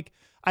 I don't like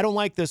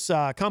this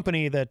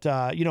company that,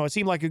 it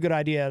seemed like a good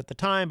idea at the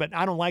time, but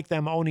I don't like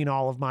them owning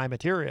all of my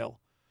material.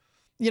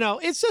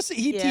 It's just,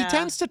 he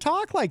tends to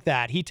talk like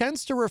that. He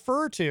tends to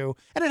refer to,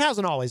 and it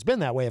hasn't always been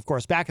that way. Of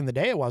course, back in the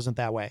day, it wasn't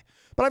that way.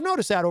 But I've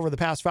noticed that over the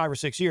past 5 or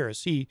 6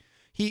 years,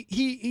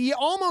 he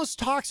almost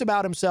talks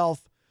about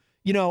himself,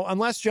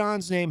 unless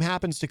John's name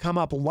happens to come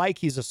up, like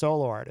he's a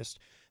solo artist.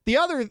 The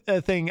other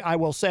thing I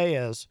will say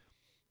is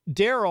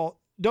Daryl,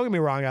 don't get me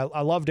wrong,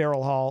 I love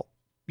Daryl Hall,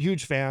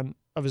 huge fan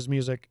of his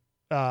music,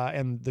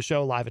 and the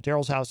show Live at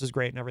Daryl's House is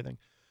great and everything.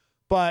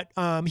 But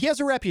he has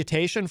a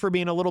reputation for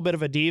being a little bit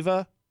of a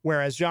diva,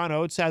 whereas John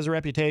Oates has a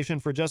reputation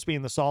for just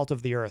being the salt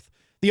of the earth.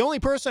 The only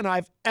person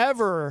I've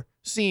ever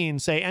seen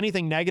say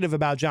anything negative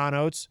about John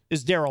Oates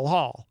is Daryl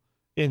Hall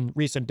in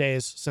recent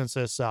days since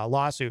this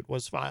lawsuit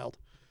was filed.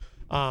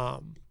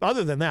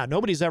 Other than that,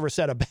 nobody's ever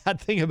said a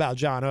bad thing about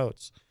John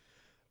Oates.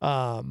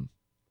 I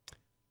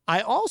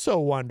also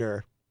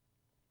wonder,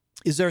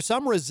 is there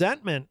some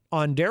resentment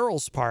on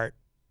Daryl's part?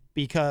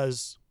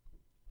 Because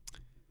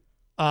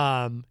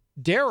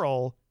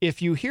Daryl,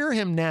 if you hear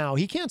him now,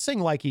 he can't sing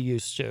like he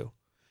used to.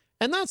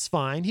 And that's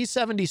fine. He's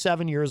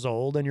 77 years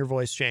old and your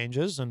voice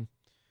changes.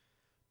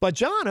 But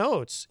John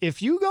Oates,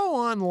 if you go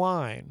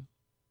online,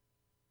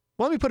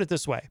 well, let me put it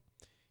this way.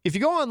 If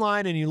you go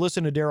online and you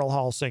listen to Daryl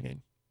Hall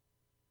singing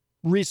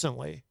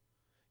recently,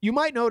 you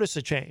might notice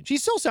a change. He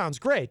still sounds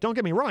great. Don't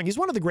get me wrong. He's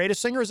one of the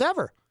greatest singers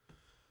ever.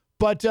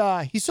 But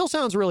he still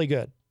sounds really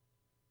good.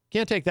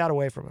 Can't take that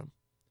away from him.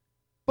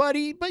 But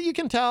you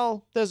can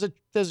tell there's a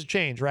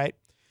change, right?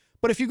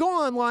 But if you go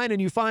online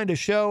and you find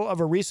if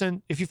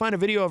you find a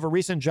video of a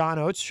recent John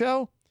Oates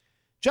show,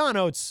 John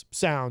Oates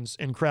sounds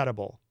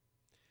incredible.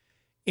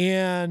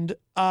 And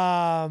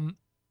I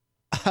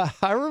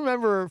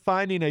remember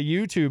finding a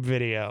YouTube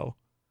video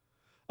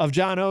of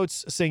John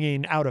Oates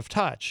singing Out of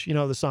Touch. You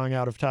know the song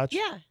Out of Touch?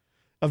 Yeah.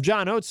 Of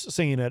John Oates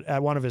singing it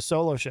at one of his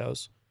solo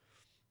shows.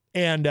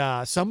 And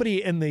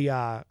somebody in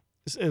the,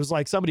 it was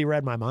like somebody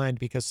read my mind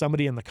because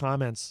somebody in the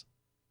comments,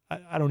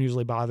 I don't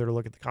usually bother to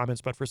look at the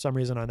comments, but for some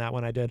reason on that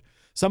one I did.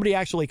 Somebody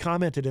actually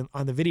commented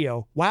on the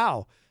video,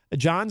 wow,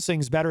 John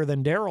sings better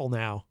than Daryl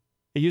now.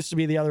 It used to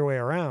be the other way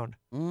around.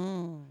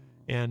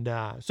 And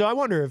so I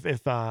wonder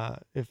if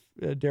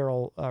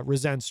Daryl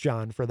resents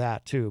John for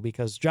that too,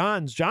 because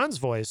John's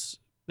voice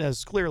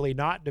has clearly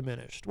not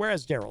diminished,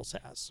 whereas Daryl's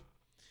has.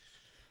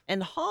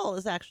 And Hall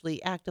is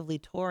actually actively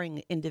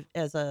touring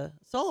as a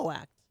solo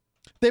act.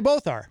 They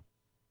both are.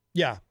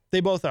 Yeah, they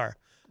both are.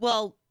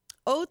 Well,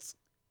 Oates,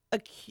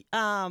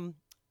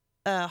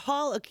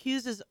 Hall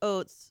accuses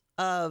Oates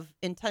of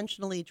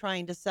intentionally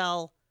trying to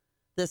sell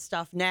this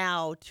stuff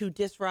now to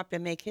disrupt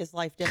and make his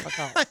life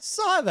difficult. I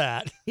saw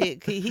that.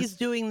 He's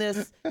doing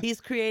this.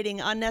 He's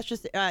creating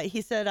unnecessary.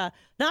 He said,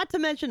 not to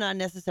mention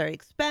unnecessary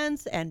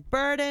expense and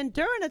burden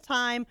during a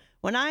time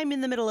when I'm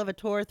in the middle of a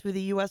tour through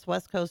the U.S.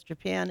 West Coast,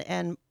 Japan,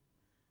 and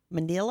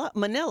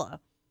Manila,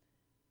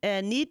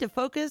 and need to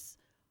focus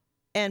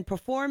and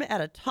perform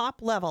at a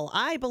top level.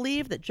 I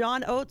believe that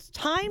John Oates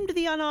timed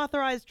the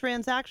unauthorized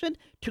transaction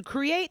to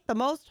create the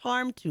most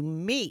harm to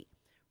me.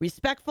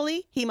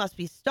 Respectfully, he must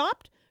be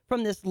stopped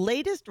from this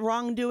latest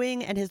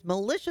wrongdoing and his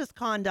malicious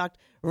conduct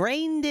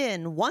reined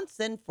in once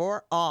and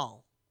for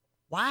all.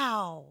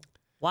 Wow.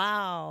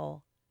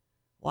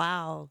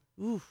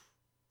 Oof.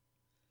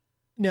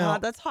 No,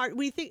 that's hard.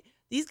 We think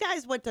these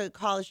guys went to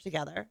college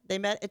together. They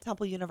met at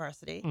Temple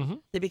University. Mm-hmm.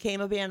 They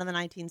became a band in the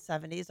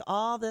 1970s.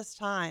 All this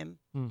time,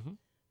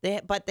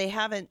 but they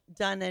haven't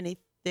done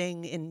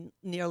anything in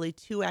nearly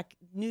two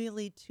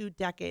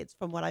decades,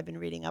 from what I've been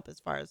reading up, as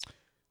far as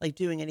like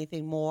doing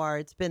anything more.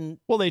 It's been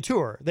they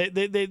tour.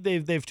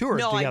 They've toured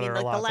together I mean,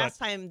 like a lot. The last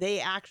time they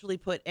actually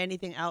put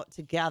anything out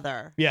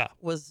together,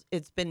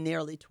 it's been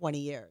nearly 20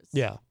 years.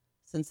 Yeah,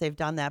 since they've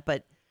done that.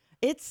 But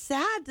it's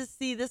sad to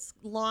see this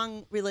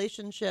long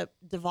relationship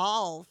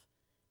devolve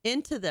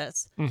into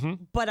this.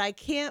 But I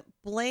can't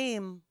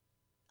blame.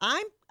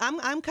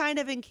 I'm kind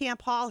of in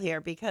Camp Hall here,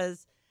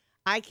 because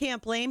I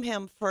can't blame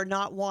him for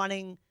not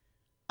wanting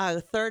a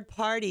third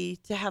party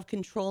to have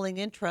controlling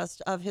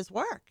interest of his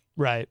work.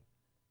 Right.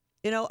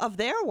 Of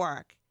their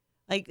work.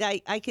 Like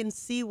I can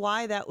see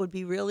why that would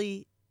be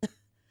really.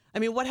 I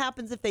mean, what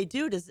happens if they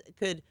do?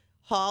 Could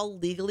Hall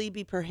legally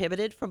be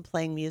prohibited from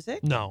playing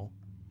music? No,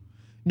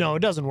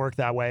 it doesn't work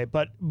that way.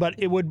 But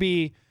it would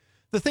be.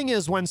 The thing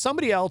is, when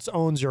somebody else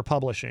owns your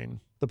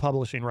the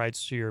publishing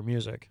rights to your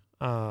music,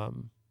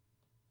 and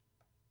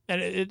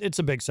it's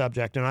a big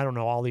subject, and I don't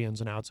know all the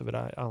ins and outs of it.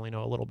 I only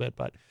know a little bit,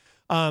 but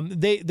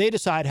they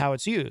decide how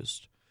it's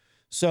used.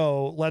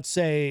 So let's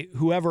say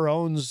whoever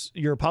owns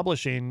your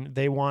publishing,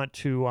 they want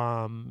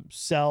to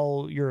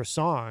sell your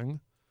song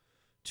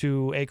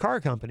to a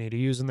car company to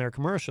use in their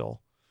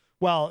commercial.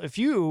 Well, if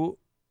you,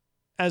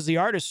 as the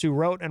artist who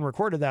wrote and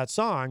recorded that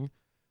song,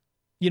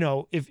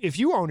 if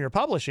you own your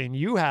publishing,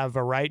 you have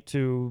a right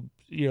to,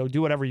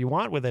 do whatever you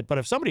want with it. But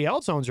if somebody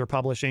else owns your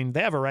publishing,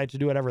 they have a right to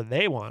do whatever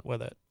they want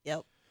with it.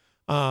 Yep.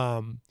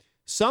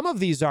 Some of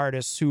these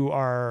artists who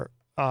are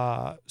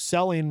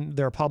selling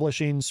their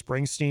publishing,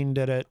 Springsteen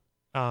did it.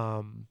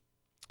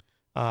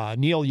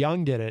 Neil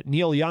Young did it.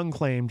 Neil Young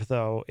claimed,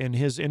 though, in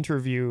his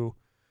interview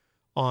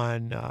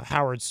on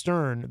Howard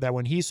Stern, that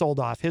when he sold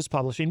off his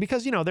publishing,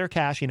 because, they're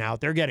cashing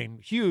out, they're getting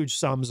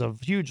huge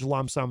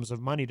lump sums of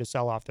money to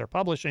sell off their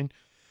publishing.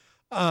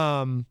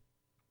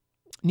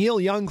 Neil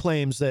Young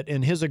claims that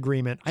in his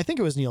agreement, I think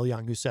it was Neil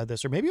Young who said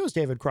this, or maybe it was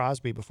David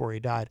Crosby before he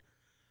died,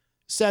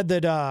 said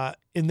that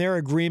in their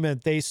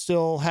agreement, they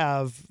still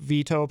have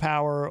veto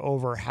power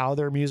over how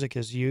their music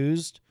is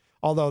used.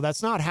 Although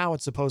that's not how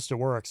it's supposed to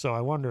work, so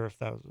I wondered if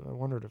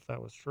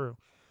that was true.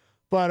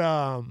 But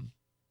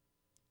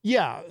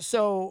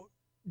so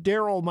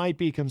Daryl might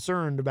be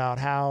concerned about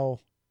how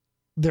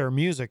their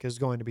music is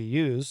going to be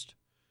used,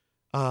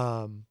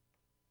 and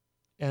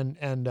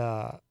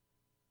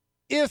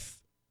if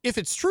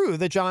it's true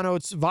that John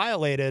Oates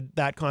violated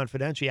that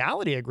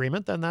confidentiality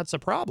agreement, then that's a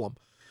problem.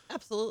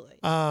 Absolutely.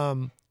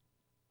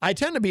 I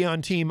tend to be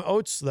on Team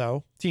Oates,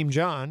 though, Team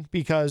John,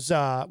 because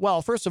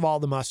first of all,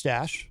 the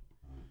mustache.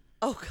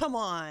 Oh, come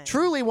on.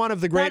 Truly one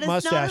of the great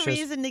mustaches. That is not a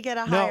reason to get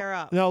a higher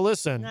up. No,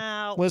 listen.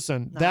 No.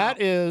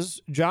 That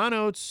is John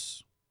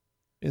Oates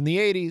in the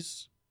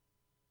 80s.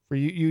 For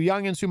you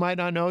youngins who might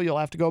not know, you'll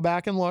have to go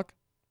back and look.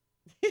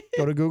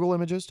 Go to Google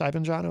Images, type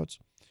in John Oates.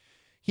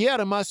 He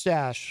had a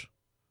mustache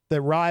that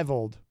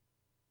rivaled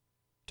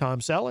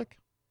Tom Selleck,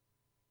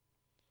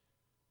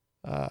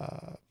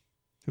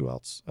 Who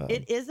else?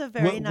 It is a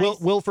very nice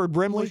Wilford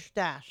Brimley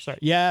mustache. Sorry.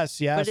 Yes.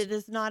 But it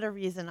is not a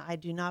reason, I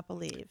do not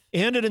believe.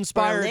 And it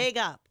inspired For a leg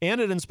up. And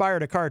it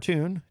inspired a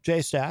cartoon,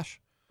 J Stash.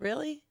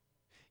 Really?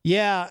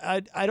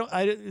 Yeah, Come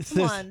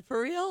on,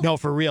 for real? No,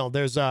 for real.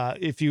 There's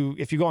if you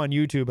go on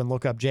YouTube and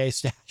look up J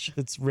Stash,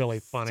 it's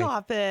really funny.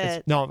 Stop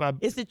it.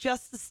 Is it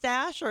just the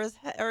stash, or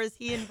is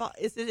he involved?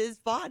 Is it his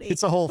body?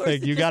 It's a whole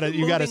thing. You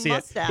gotta see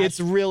mustache? it. It's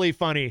really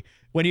funny.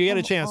 When you get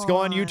a chance, go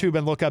on YouTube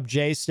and look up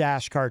J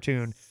Stash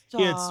cartoon.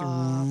 Stop.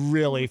 It's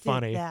really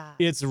funny.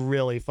 It's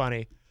really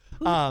funny.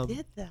 Who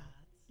did that?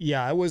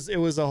 Yeah, it was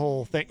a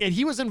whole thing, and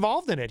he was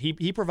involved in it.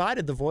 He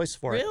provided the voice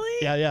for it.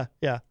 Really?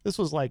 Yeah. This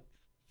was like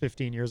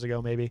 15 years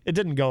ago, maybe. It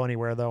didn't go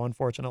anywhere though,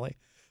 unfortunately.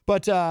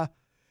 But no,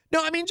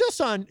 I mean,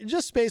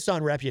 just based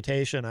on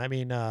reputation. I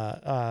mean,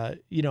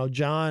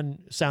 John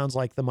sounds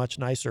like the much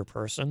nicer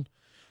person,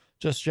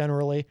 just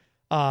generally.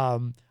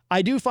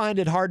 I do find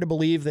it hard to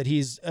believe that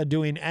he's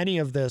doing any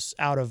of this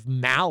out of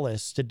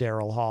malice to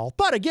Daryl Hall.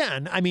 But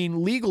again, I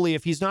mean, legally,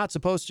 if he's not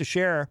supposed to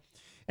share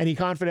any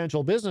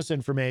confidential business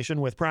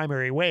information with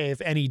Primary Wave,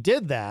 and he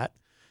did that,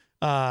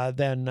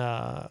 then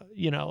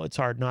it's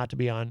hard not to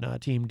be on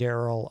Team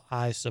Daryl,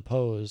 I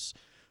suppose.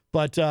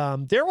 But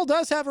Daryl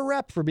does have a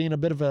rep for being a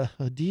bit of a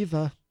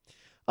diva.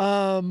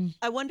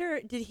 I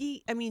wonder, did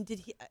he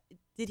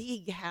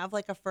have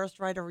like a first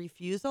right of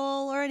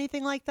refusal or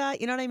anything like that?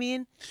 You know what I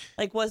mean?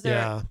 Like, was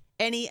there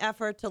any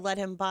effort to let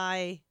him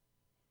buy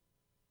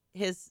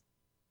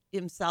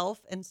himself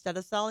instead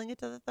of selling it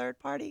to the third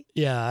party?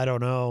 Yeah, I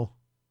don't know.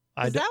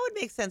 That would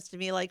make sense to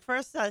me. Like,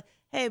 first,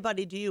 hey,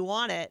 buddy, do you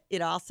want it?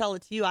 I'll sell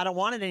it to you. I don't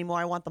want it anymore.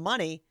 I want the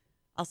money.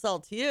 I'll sell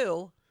it to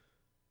you.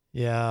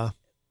 Yeah.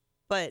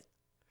 But,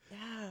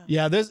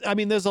 yeah, there's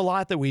a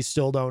lot that we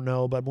still don't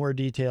know, but more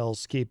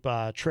details keep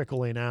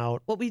trickling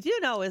out. What we do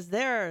know is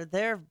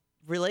their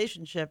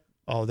relationship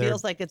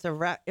feels like it's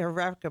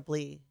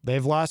irrevocably.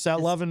 They've lost that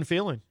love and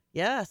feeling.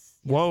 Yes.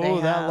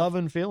 Whoa, that love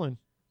and feeling.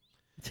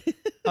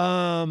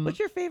 What's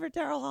your favorite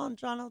Daryl Hall and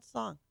John Oates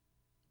song?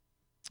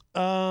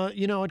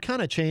 It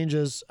kind of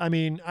changes. I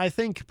mean, I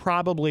think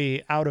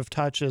probably Out of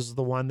Touch is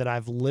the one that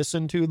I've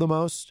listened to the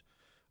most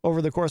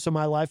over the course of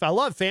my life. I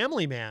love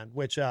Family Man,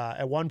 which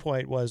at one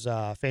point was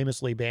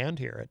famously banned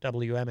here at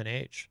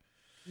WMNH.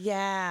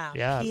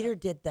 Yeah. Peter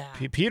did that.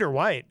 Peter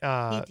White.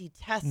 He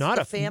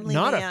detests Family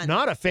Man.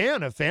 Not a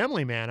fan of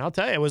Family Man. I'll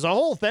tell you, it was a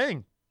whole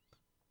thing.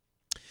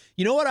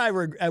 You know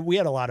what we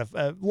had a lot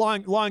of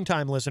long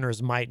time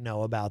listeners might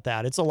know about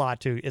that. It's a lot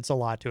to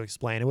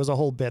explain. It was a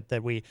whole bit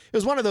it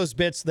was one of those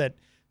bits that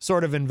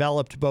sort of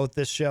enveloped both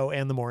this show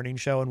and the morning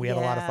show, and we had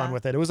a lot of fun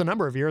with it. It was a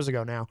number of years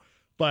ago now.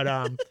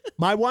 But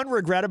my one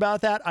regret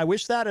about that, I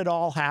wish that had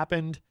all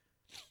happened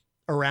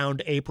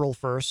around April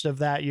 1st of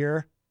that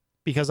year,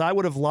 because I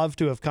would have loved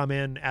to have come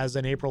in as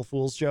an April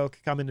Fool's joke,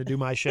 come in to do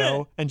my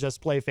show and just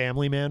play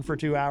Family Man for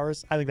 2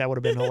 hours. I think that would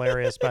have been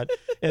hilarious, but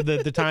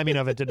the timing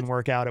of it didn't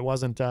work out. It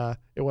wasn't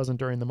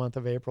during the month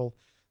of April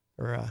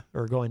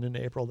or going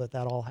into April that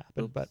all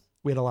happened. Oops. But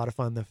we had a lot of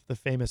fun, the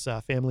famous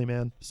Family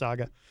Man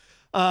saga.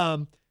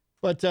 But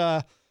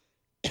the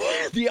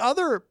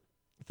other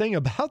thing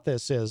about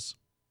this is,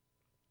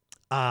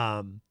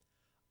 I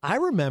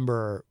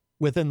remember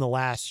within the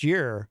last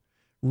year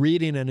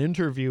reading an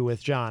interview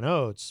with John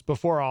Oates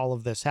before all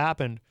of this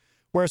happened,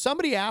 where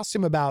somebody asked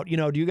him about,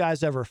 do you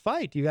guys ever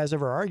fight? Do you guys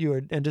ever argue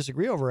and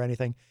disagree over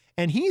anything?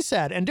 And he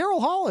said, and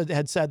Daryl Hall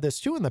had said this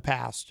too in the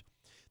past,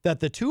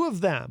 that the two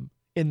of them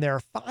in their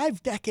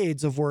 5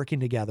 decades of working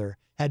together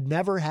had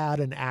never had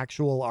an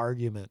actual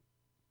argument.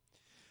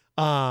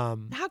 How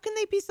can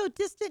they be so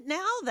distant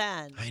now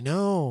then? I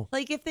know.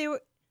 Like if they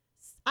were,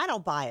 I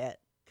don't buy it.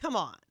 Come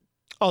on.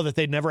 Oh, that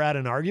they'd never had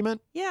an argument?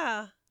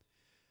 Yeah.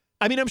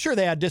 I mean, I'm sure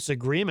they had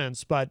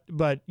disagreements, but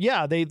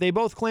yeah, they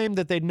both claimed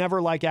that they'd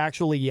never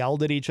actually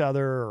yelled at each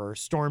other or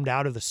stormed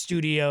out of the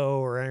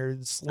studio or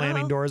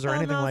slamming doors or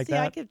anything like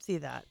that. I could see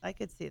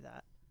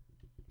that.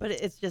 But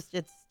it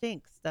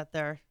stinks that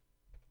they're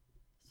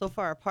so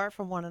far apart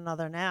from one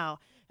another now.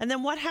 And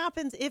then what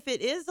happens if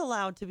it is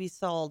allowed to be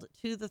sold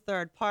to the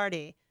third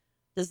party?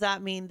 Does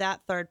that mean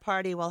that third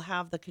party will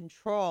have the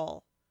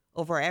control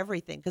over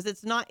everything? Because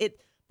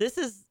this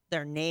is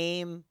their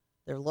name,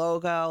 their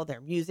logo, their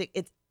music.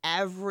 It's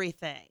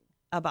everything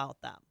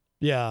about them.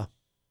 Yeah.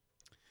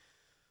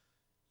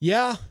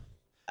 Yeah.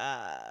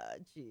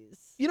 Jeez.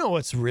 You know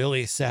what's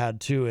really sad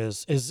too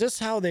is this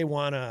how they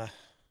want to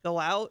go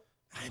out?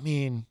 I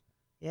mean,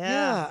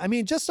 yeah. I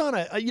mean, just on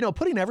a,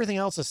 putting everything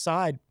else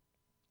aside,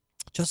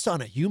 just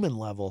on a human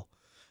level.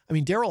 I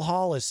mean, Daryl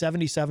Hall is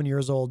 77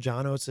 years old.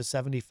 John Oates is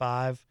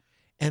 75.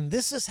 And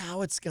this is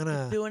how it's going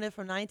to... Doing it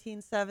from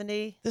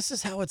 1970. This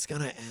is how it's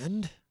going to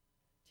end.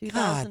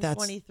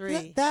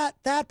 2023.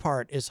 That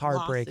part is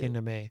heartbreaking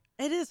to me.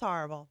 It is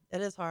horrible.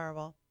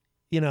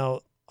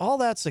 All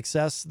that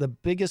success, the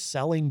biggest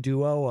selling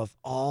duo of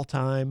all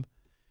time,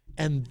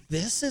 and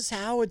this is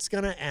how it's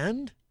going to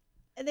end?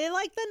 And they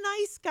like the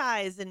nice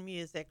guys in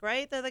music,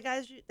 right? They're the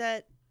guys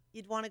that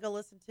you'd want to go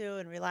listen to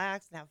and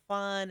relax and have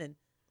fun and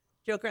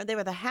joke around. They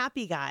were the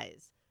happy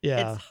guys.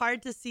 Yeah. It's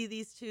hard to see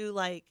these two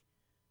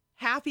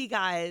happy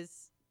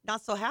guys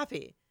not so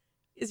happy.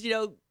 Is,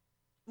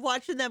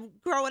 watching them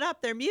growing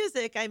up, their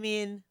music, I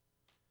mean,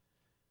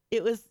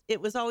 it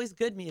was always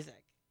good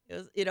music. It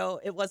was,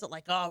 it wasn't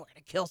like, oh, we're going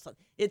to kill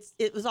something.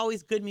 It was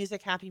always good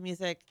music, happy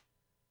music,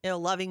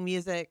 loving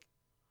music.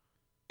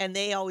 And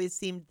they always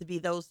seemed to be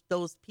those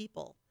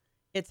people.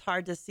 It's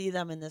hard to see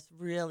them in this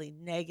really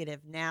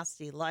negative,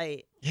 nasty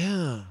light.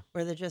 Yeah.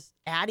 Where they're just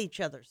at each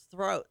other's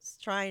throats,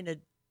 trying to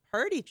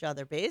hurt each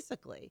other,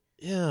 basically.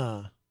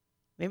 Yeah.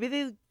 Maybe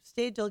they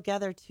stayed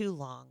together too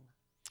long.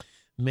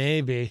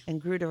 Maybe.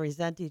 And grew to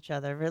resent each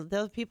other.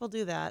 Those people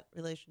do that,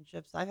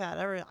 relationships. I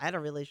had a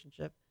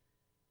relationship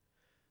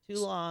too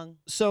long.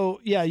 So,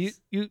 yeah,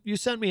 you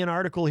sent me an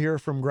article here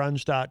from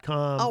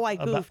grunge.com Oh, I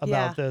goofed,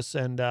 about this.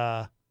 And,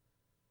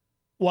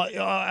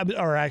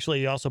 or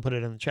actually, you also put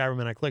it in the chat room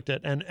and I clicked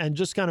it. And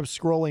just kind of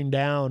scrolling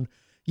down.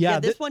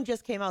 Yeah, this one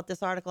just came out.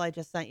 This article I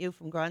just sent you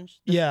from Grunge.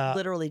 This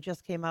literally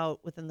just came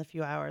out within the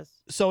few hours.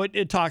 So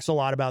it talks a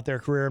lot about their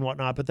career and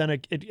whatnot, but then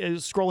it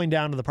is scrolling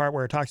down to the part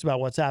where it talks about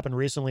what's happened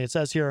recently. It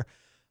says here,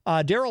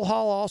 Daryl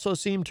Hall also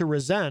seemed to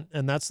resent,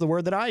 and that's the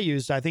word that I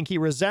used. I think he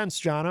resents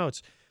John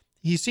Oates.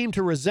 He seemed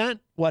to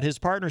resent what his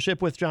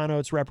partnership with John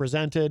Oates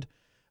represented.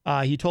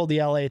 He told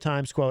the LA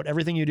Times, quote,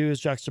 "Everything you do is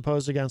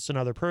juxtaposed against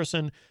another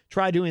person.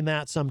 Try doing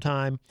that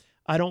sometime.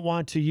 I don't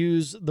want to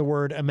use the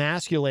word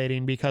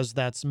emasculating because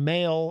that's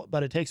male,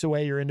 but it takes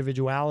away your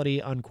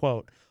individuality,"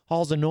 unquote.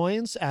 Hall's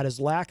annoyance at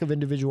his lack of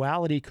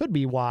individuality could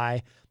be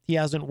why he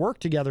hasn't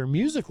worked together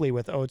musically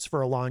with Oates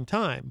for a long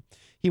time.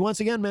 He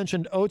once again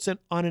mentioned Oates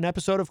on an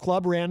episode of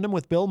Club Random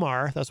with Bill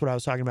Maher. That's what I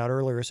was talking about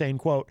earlier, saying,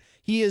 quote,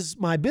 "He is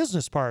my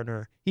business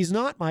partner. He's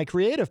not my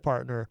creative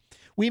partner.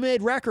 We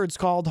made records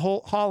called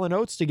Hall and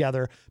Oates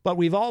together, but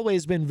we've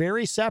always been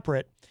very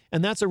separate,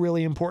 and that's a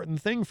really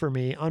important thing for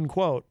me,"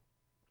 unquote.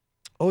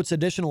 Oates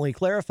additionally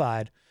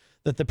clarified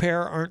that the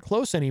pair aren't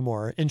close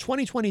anymore. In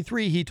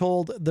 2023, he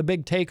told The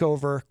Big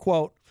Takeover,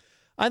 quote,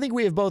 "I think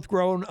we have both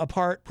grown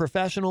apart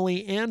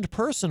professionally and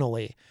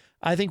personally.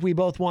 I think we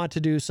both want to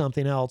do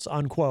something else,"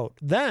 unquote.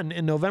 Then,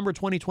 in November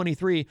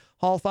 2023,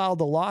 Hall filed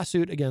a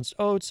lawsuit against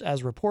Oates,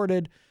 as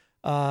reported.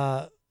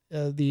 The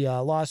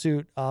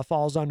lawsuit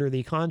falls under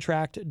the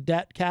contract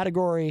debt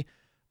category,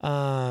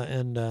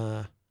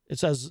 and it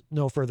says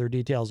no further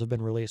details have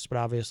been released, but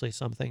obviously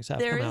some things have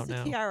come out now.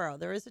 There is a TRO.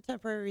 There is a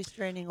temporary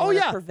restraining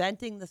order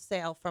preventing the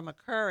sale from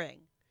occurring.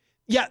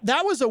 Yeah,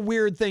 that was a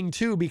weird thing,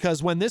 too,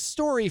 because when this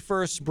story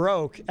first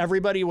broke,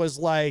 everybody was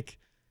like...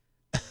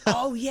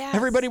 Oh, yeah.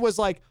 Everybody was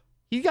like,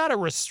 "You got a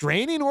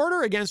restraining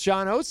order against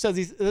John Oates?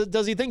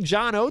 Does he think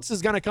John Oates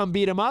is going to come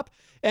beat him up?"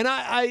 And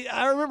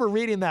I remember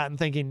reading that and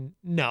thinking,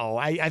 no,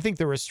 I think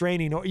the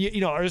restraining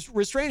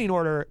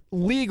order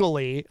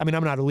legally, I mean,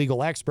 I'm not a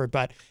legal expert,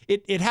 but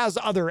it has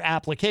other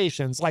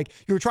applications. Like,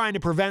 you're trying to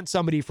prevent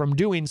somebody from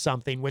doing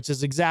something, which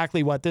is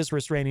exactly what this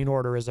restraining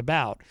order is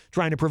about.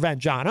 Trying to prevent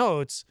John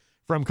Oates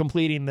from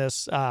completing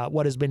this,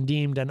 what has been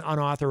deemed an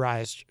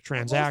unauthorized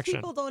transaction.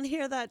 Most people don't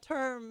hear that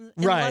term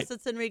unless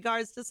it's in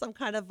regards to some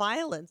kind of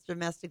violence,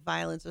 domestic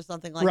violence or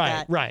something like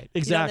that. Right,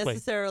 exactly. You don't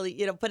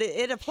necessarily, but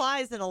it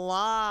applies in a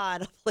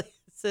lot of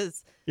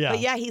places. Yeah. But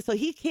yeah,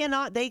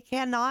 they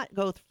cannot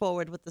go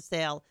forward with the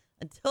sale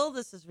until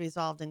this is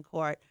resolved in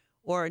court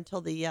or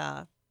until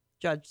the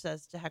judge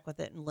says to heck with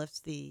it and lifts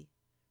the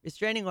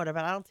restraining order.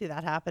 But I don't see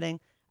that happening.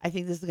 I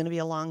think this is going to be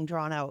a long,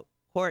 drawn out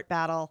court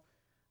battle.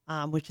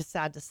 Which is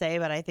sad to say,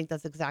 but I think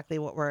that's exactly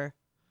what we're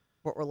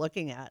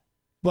looking at.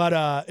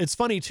 But it's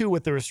funny, too,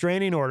 with the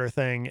restraining order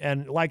thing.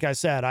 And like I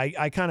said,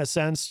 I kind of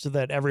sensed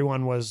that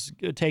everyone was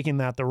taking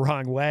that the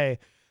wrong way.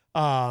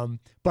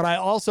 But I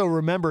also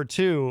remember,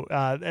 too,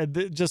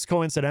 just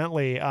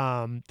coincidentally,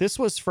 this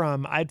was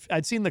from,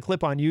 I'd seen the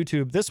clip on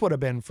YouTube. This would have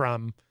been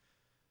from,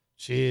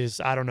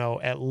 I don't know,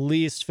 at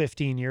least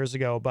 15 years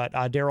ago. But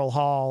Daryl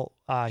Hall,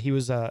 he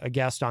was a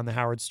guest on the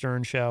Howard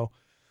Stern show.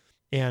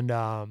 And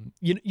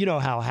you know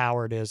how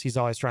Howard is. He's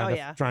always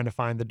trying to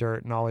find the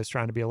dirt and always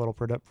trying to be a little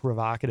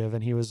provocative.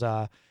 And he was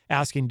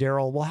asking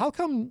Daryl, "Well, how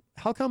come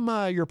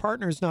your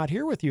partner's not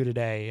here with you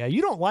today?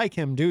 You don't like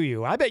him, do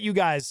you? I bet you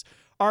guys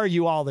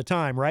argue all the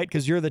time, right?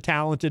 Because you're the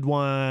talented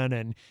one,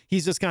 and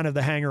he's just kind of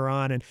the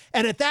hanger-on." And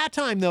at that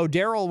time, though,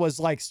 Daryl was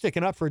like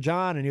sticking up for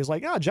John, and he was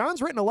like, "Oh,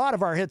 John's written a lot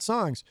of our hit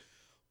songs,"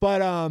 but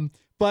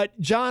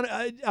John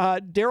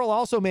Daryl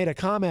also made a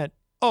comment.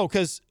 Oh,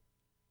 because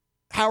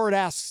Howard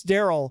asks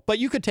Daryl, "But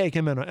you could take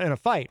him in a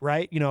fight,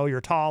 right? You know, you're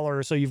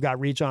taller, so you've got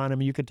reach on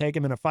him. You could take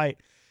him in a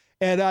fight."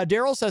 And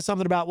Daryl says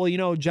something about,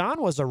 "Well,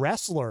 John was a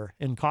wrestler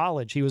in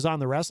college. He was on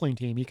the wrestling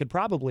team. He could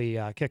probably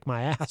kick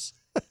my ass."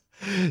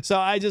 So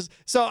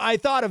I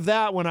thought of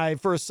that when I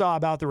first saw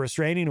about the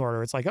restraining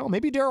order. It's like, oh,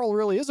 maybe Daryl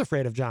really is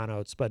afraid of John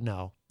Oates, but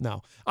no.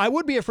 I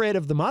would be afraid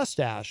of the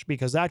mustache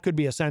because that could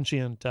be a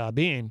sentient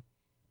being,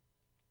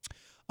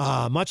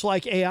 much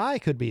like AI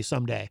could be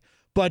someday.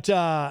 But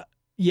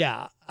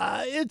yeah,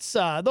 it's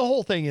the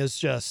whole thing is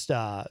just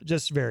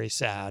very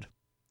sad.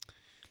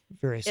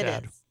 Very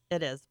sad.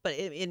 It is. But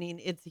I mean,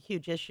 it's a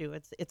huge issue.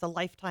 It's a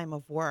lifetime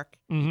of work.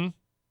 Mm-hmm.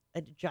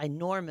 A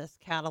ginormous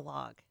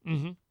catalog.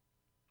 Mm-hmm.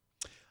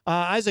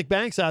 Isaac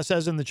Banks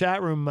says in the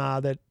chat room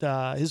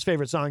that his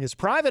favorite song is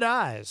 "Private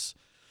Eyes"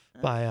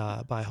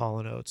 by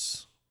Hall &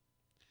 Oates.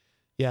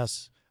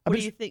 Yes. What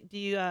do you think? Do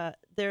you?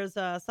 There's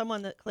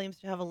someone that claims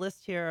to have a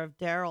list here of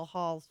Daryl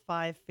Hall's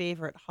 5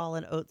 favorite Hall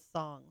 & Oates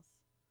songs.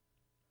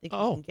 Think you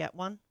can get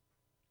one?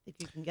 Think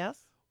you can guess?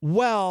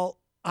 Well,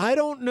 I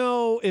don't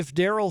know if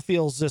Daryl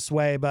feels this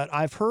way, but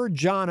I've heard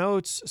John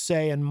Oates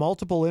say in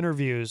multiple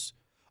interviews.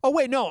 Oh,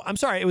 wait, no, I'm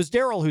sorry. It was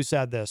Daryl who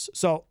said this.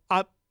 So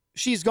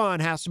She's Gone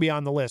has to be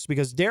on the list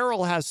because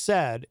Daryl has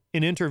said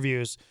in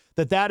interviews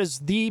that is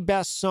the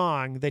best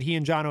song that he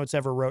and John Oates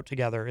ever wrote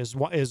together is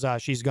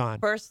She's Gone.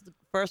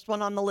 First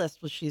one on the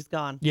list was She's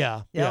Gone.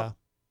 Yeah, Yep. yeah.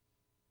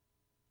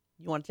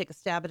 You want to take a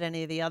stab at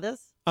any of the others?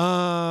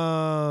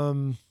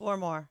 4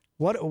 more.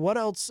 What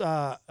else?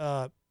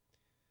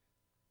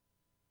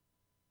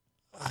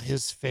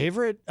 His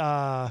favorite?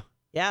 Yeah,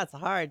 it's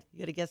hard. You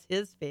got to guess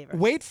his favorite.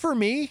 Wait for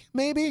Me,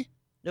 maybe?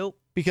 Nope.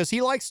 Because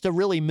he likes to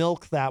really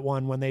milk that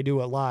one when they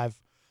do it live.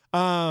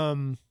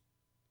 Oh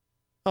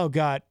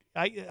God,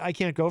 I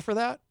can't go for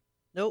that.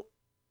 Nope.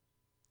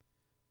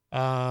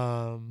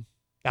 I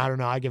don't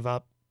know. I give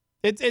up.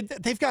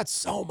 They've got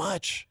so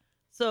much.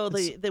 So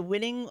the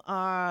winning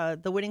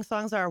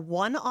songs are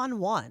One on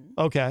One.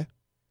 Okay.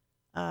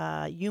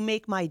 You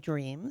Make My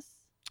Dreams.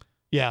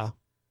 Yeah.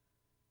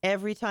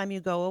 Every Time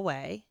You Go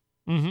Away.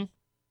 Mm-hmm.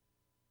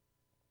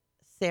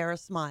 Sarah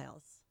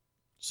Smiles.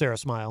 Sarah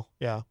Smile.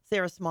 Yeah.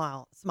 Sarah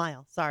Smile.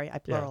 Sorry, I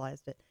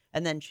pluralized it.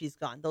 And then She's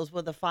Gone. Those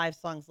were the 5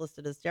 songs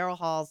listed as Daryl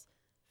Hall's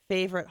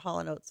favorite Hall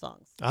 & Oates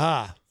songs.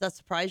 Does that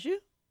surprise you?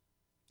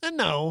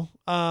 No.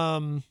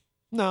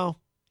 No.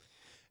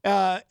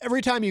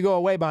 Every Time You Go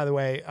Away, by the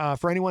way,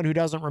 for anyone who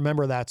doesn't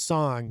remember that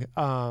song,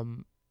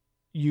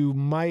 you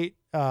might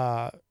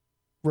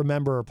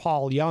remember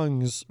Paul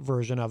Young's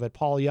version of it.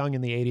 Paul Young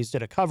in the 80s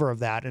did a cover of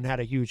that and had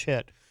a huge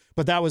hit.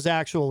 But that was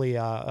actually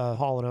a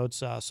Hall &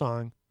 Oates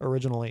song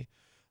originally.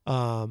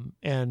 And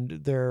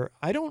did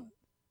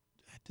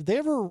they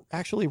ever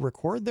actually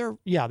record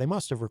yeah, they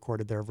must have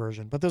recorded their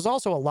version, but there's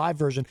also a live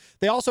version.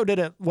 They also did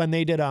it when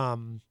they did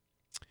the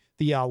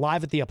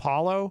Live at the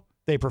Apollo.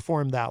 They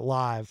performed that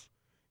live.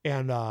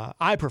 And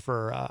I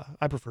prefer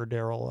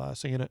Daryl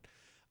singing it.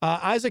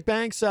 Isaac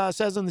Banks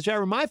says in the chat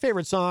room, my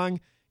favorite song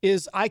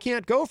is I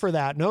Can't Go For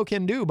That, No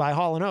Can Do by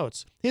Hall &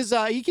 Oates.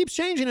 He keeps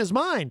changing his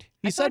mind.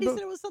 He said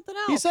it was something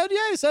else.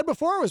 He said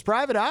before it was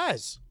Private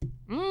Eyes.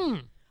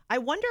 I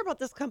wonder about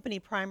this company,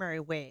 Primary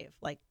Wave.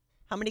 Like,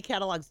 how many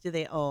catalogs do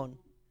they own?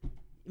 It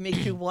makes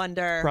you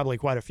wonder. Probably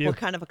quite a few. What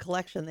kind of a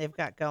collection they've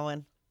got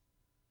going.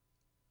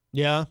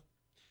 Yeah.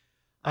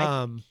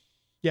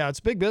 Yeah, it's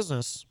big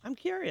business. I'm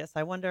curious.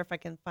 I wonder if I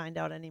can find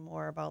out any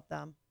more about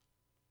them.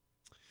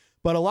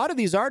 But a lot of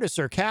these artists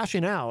are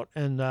cashing out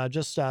and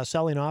just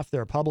selling off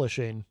their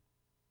publishing.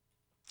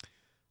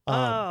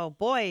 Oh,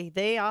 boy.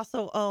 They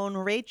also own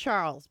Ray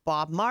Charles,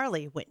 Bob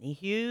Marley, Whitney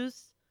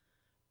Hughes,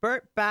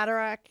 Burt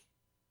Bacharach,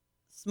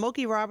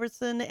 Smokey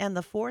Robertson, and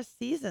the Four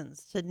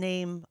Seasons, to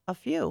name a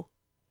few.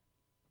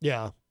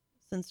 Yeah.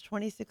 Since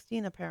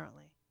 2016,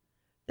 apparently.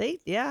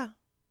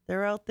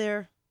 They're out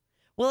there.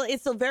 Well,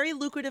 it's a very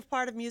lucrative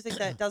part of music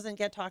that doesn't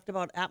get talked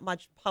about that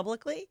much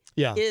publicly.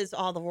 Yeah. Is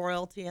all the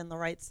royalty and the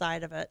right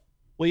side of it.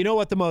 Well, you know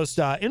what the most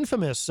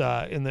infamous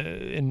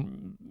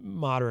in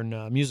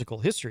modern musical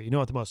history, you know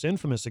what the most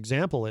infamous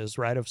example is,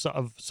 right, of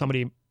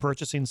somebody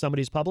purchasing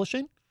somebody's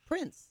publishing?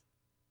 Prince.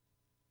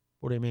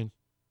 What do you mean?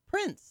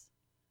 Prince.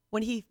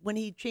 When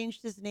he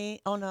changed his name.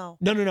 Oh, no.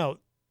 No.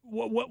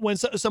 When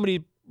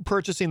somebody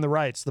purchasing the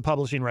rights, the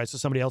publishing rights to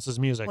somebody else's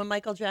music. When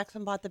Michael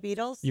Jackson bought the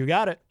Beatles? You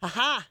got it.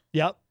 Aha.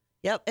 Yep.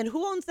 And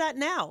who owns that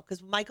now?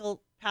 Because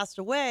Michael passed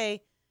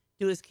away.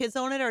 Do his kids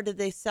own it, or did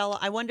they sell it?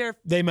 I wonder if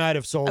they might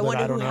have sold it.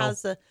 I don't know.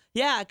 Has the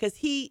because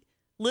he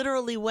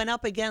literally went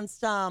up against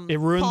Paul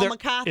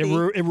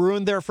McCartney. It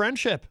ruined their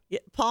friendship. Yeah,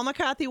 Paul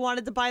McCartney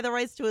wanted to buy the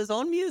rights to his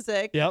own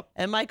music. Yep.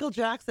 And Michael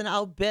Jackson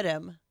outbid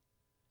him.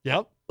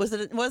 Yep.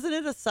 Wasn't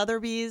it a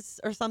Sotheby's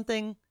or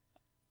something?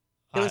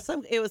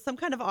 It was some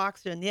kind of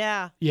auction.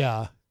 Yeah.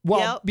 Yeah.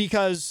 Well,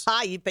 because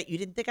you bet you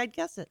didn't think I'd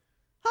guess it.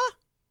 Huh?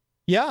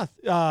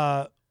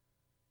 Yeah.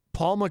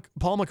 Paul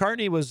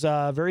McCartney was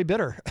very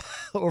bitter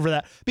over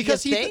that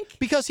because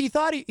he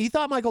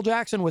thought Michael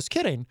Jackson was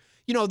kidding.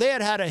 You know, they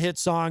had a hit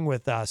song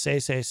with Say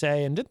Say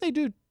Say, and didn't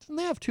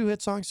they have 2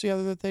 hit songs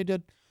together that they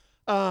did?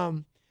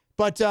 But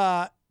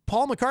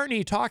Paul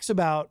McCartney talks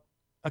about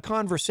a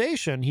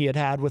conversation he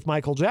had with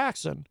Michael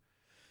Jackson,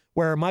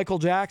 where Michael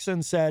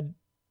Jackson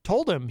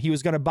told him he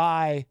was going to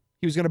buy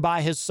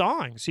his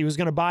songs. He was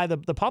going to buy the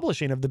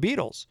publishing of the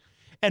Beatles,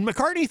 and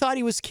McCartney thought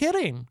he was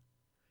kidding,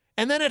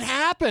 and then it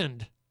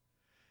happened.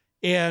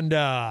 And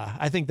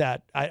I think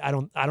that I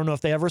don't know if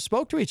they ever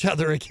spoke to each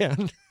other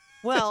again.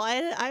 Well,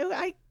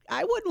 I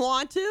wouldn't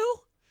want to.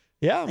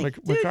 Yeah, dude,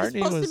 McCartney you're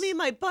supposed was to be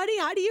my buddy.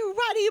 How do you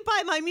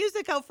buy my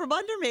music out from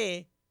under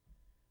me?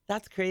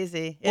 That's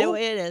crazy. It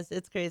is.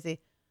 It's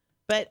crazy.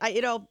 But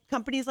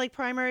companies like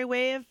Primary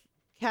Wave,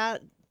 they're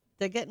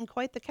getting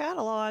quite the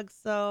catalog.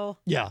 So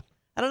yeah,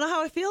 I don't know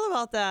how I feel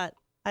about that.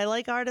 I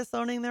like artists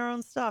owning their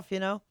own stuff.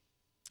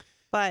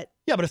 But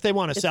yeah, but if they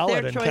want to sell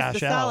it and cash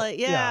to out, sell it.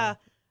 Yeah.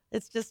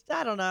 It's just,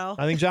 I don't know.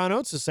 I think John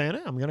Oates is saying,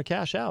 I'm going to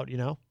cash out,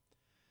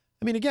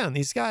 I mean, again,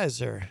 these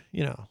guys are,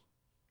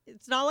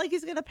 It's not like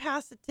he's going to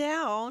pass it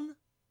down.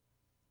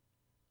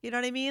 You know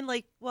what I mean?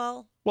 Like,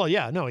 well,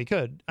 yeah, no, he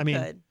could. I mean,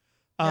 could.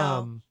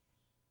 No.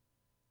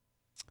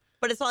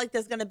 But it's not like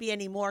there's going to be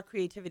any more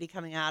creativity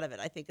coming out of it,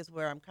 I think is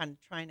where I'm kind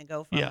of trying to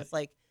go from. Yeah. It's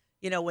like,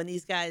 when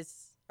these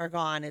guys are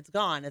gone, it's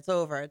gone. It's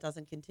over. It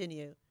doesn't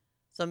continue.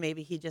 So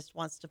maybe he just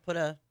wants to put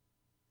a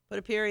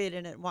period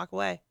in it and walk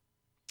away.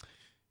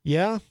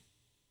 Yeah.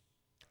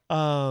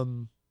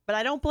 But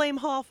I don't blame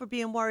Hall for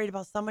being worried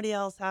about somebody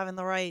else having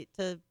the right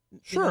to,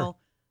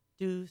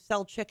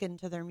 sell chicken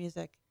to their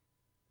music.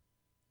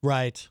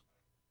 Right.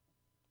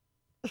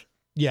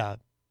 Yeah.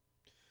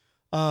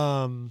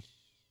 I was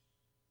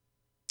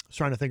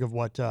trying to think of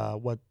what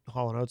Hall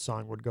 & Oates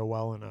song would go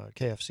well in a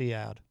KFC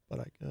ad, but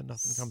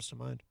nothing comes to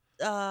mind.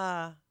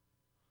 I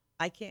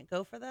can't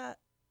go for that.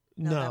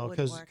 No,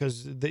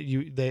 because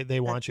they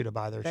want you to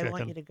buy their chicken. They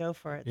want you to go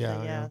for it. Yeah,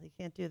 so yeah. They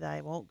can't do that.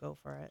 I won't go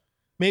for it.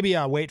 Maybe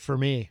Wait for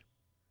Me.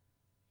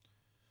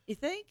 You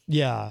think?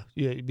 Yeah,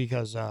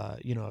 because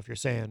if you're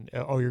saying,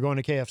 you're going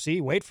to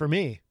KFC, wait for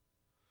me.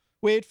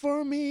 Wait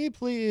for me,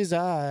 please.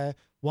 I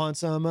want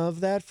some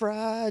of that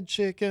fried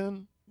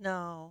chicken.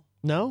 No.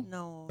 No?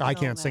 No. I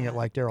can't sing it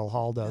like Daryl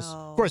Hall does. No.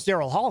 Of course,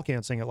 Daryl Hall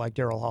can't sing it like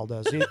Daryl Hall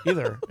does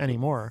either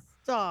anymore.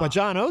 Stop. But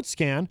John Oates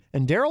can,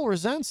 and Daryl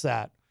resents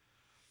that.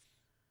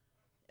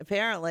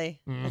 Apparently.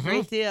 A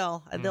great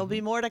deal. There'll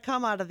be more to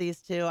come out of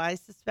these two. I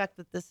suspect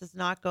that this is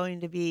not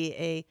going to be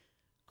a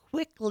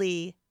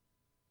quickly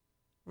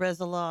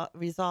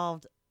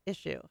resolved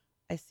issue.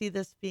 I see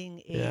this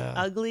being a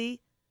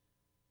ugly,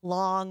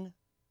 long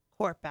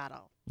court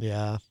battle.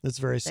 Yeah, it's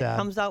very sad. It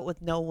comes out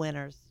with no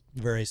winners.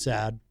 Very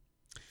sad.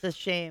 It's a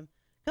shame.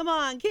 Come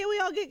on, can't we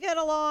all get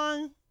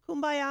along?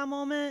 Kumbaya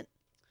moment.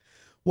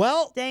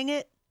 Well, dang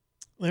it.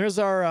 There's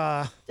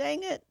our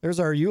There's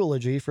our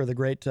eulogy for the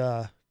great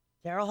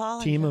Daryl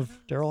Hall team of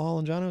Daryl Hall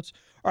and John Oates.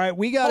 All right,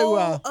 we got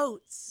to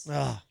Oates.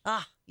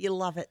 You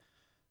love it.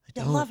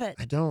 You don't, love it.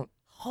 I don't.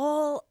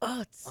 Whole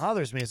Oates.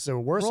 Bothers me. It's the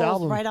worst Rolls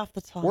album. right off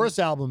the tongue. Worst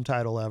album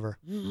title ever.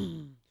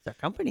 It's their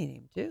company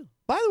name too.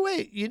 By the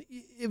way,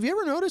 have you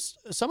ever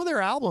noticed some of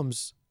their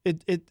albums?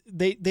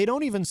 They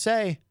don't even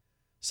say.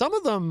 Some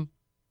of them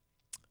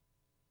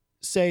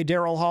say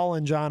Daryl Hall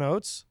and John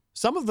Oates.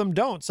 Some of them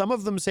don't. Some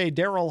of them say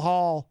Daryl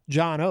Hall,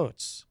 John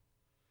Oates.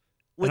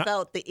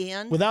 Without the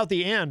and? Without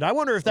the and. I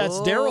wonder if that's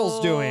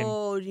Daryl's doing.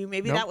 Oh,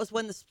 maybe that was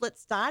when the split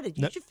started.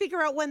 You should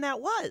figure out when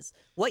that was.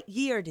 What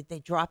year did they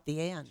drop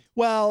the and?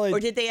 Well, or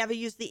did they ever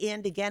use the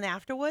and again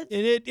afterwards?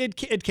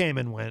 It came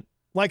and went.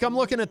 Like I'm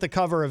looking at the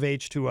cover of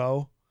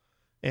H2O,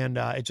 and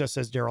it just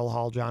says Daryl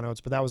Hall, John Oates,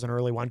 but that was an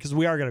early one because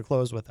we are going to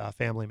close with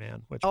Family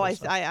Man. Which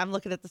I'm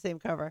looking at the same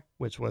cover.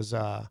 Which was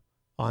on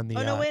the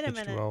wait a H2O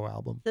minute.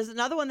 album. There's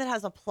another one that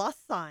has a plus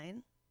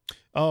sign.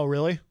 Oh,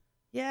 really?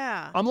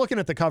 Yeah. I'm looking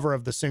at the cover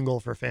of the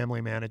single for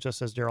Family Man. It just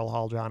says Daryl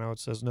Hall, John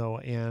Oates. Says no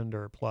and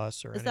or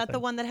plus or anything. Is that the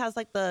one that has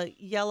like the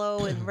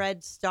yellow and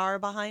red star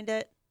behind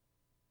it?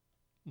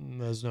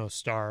 There's no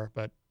star,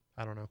 but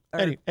I don't know.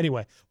 Or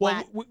Anyway,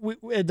 well,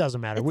 it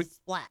doesn't matter. It's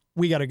flat.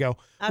 We got to go.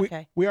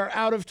 Okay. We are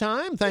out of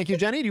time. Thank you,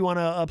 Jenny. Do you want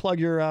to plug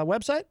your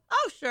website?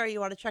 Oh, sure. You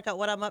want to check out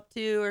what I'm up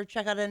to or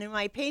check out any of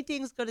my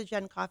paintings, go to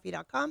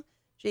JennCoffey.com,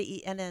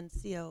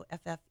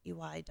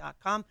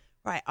 JennCoffey.com,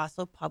 where I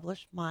also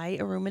publish my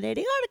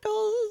illuminating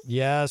articles.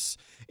 Yes.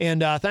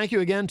 And thank you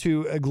again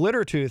to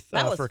Glitter Tooth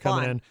for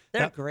coming in.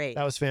 They're great.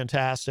 That was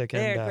fantastic.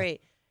 They're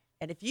great.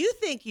 And if you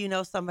think you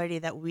know somebody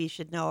that we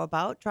should know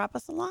about, drop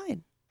us a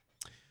line.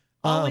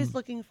 Always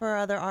looking for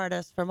other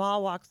artists from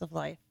all walks of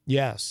life.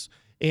 Yes.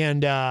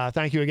 And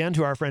thank you again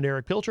to our friend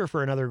Eric Pilcher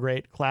for another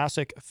great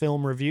classic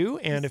film review.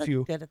 And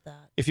He's good at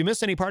that. If you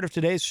missed any part of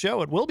today's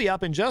show, it will be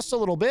up in just a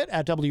little bit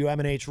at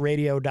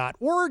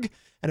WMNHradio.org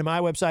and at my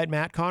website,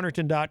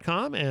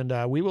 mattconnerton.com.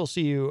 And we will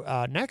see you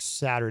next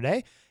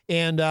Saturday.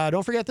 And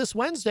don't forget this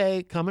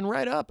Wednesday, coming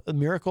right up, A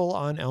Miracle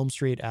on Elm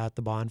Street at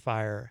the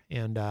Bonfire.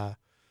 And the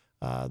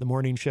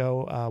morning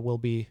show will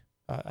be,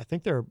 I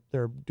think they're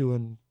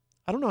doing...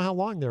 I don't know how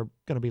long they're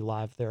going to be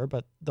live there,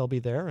 but they'll be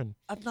there. And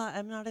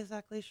I'm not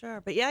exactly sure,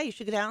 but yeah, you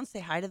should go down and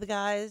say hi to the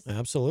guys.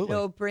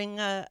 Absolutely. Bring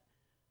an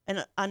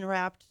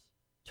unwrapped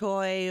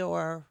toy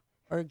or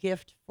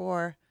gift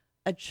for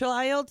a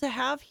child to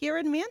have here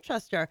in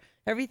Manchester.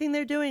 Everything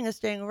they're doing is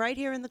staying right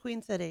here in the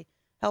Queen City,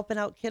 helping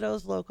out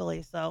kiddos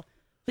locally. So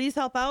please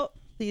help out.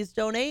 Please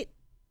donate.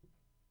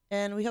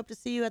 And we hope to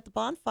see you at the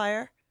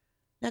bonfire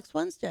next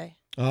Wednesday.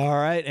 All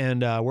right.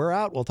 And we're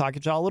out. We'll talk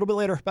to y'all a little bit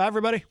later. Bye,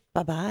 everybody.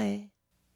 Bye-bye.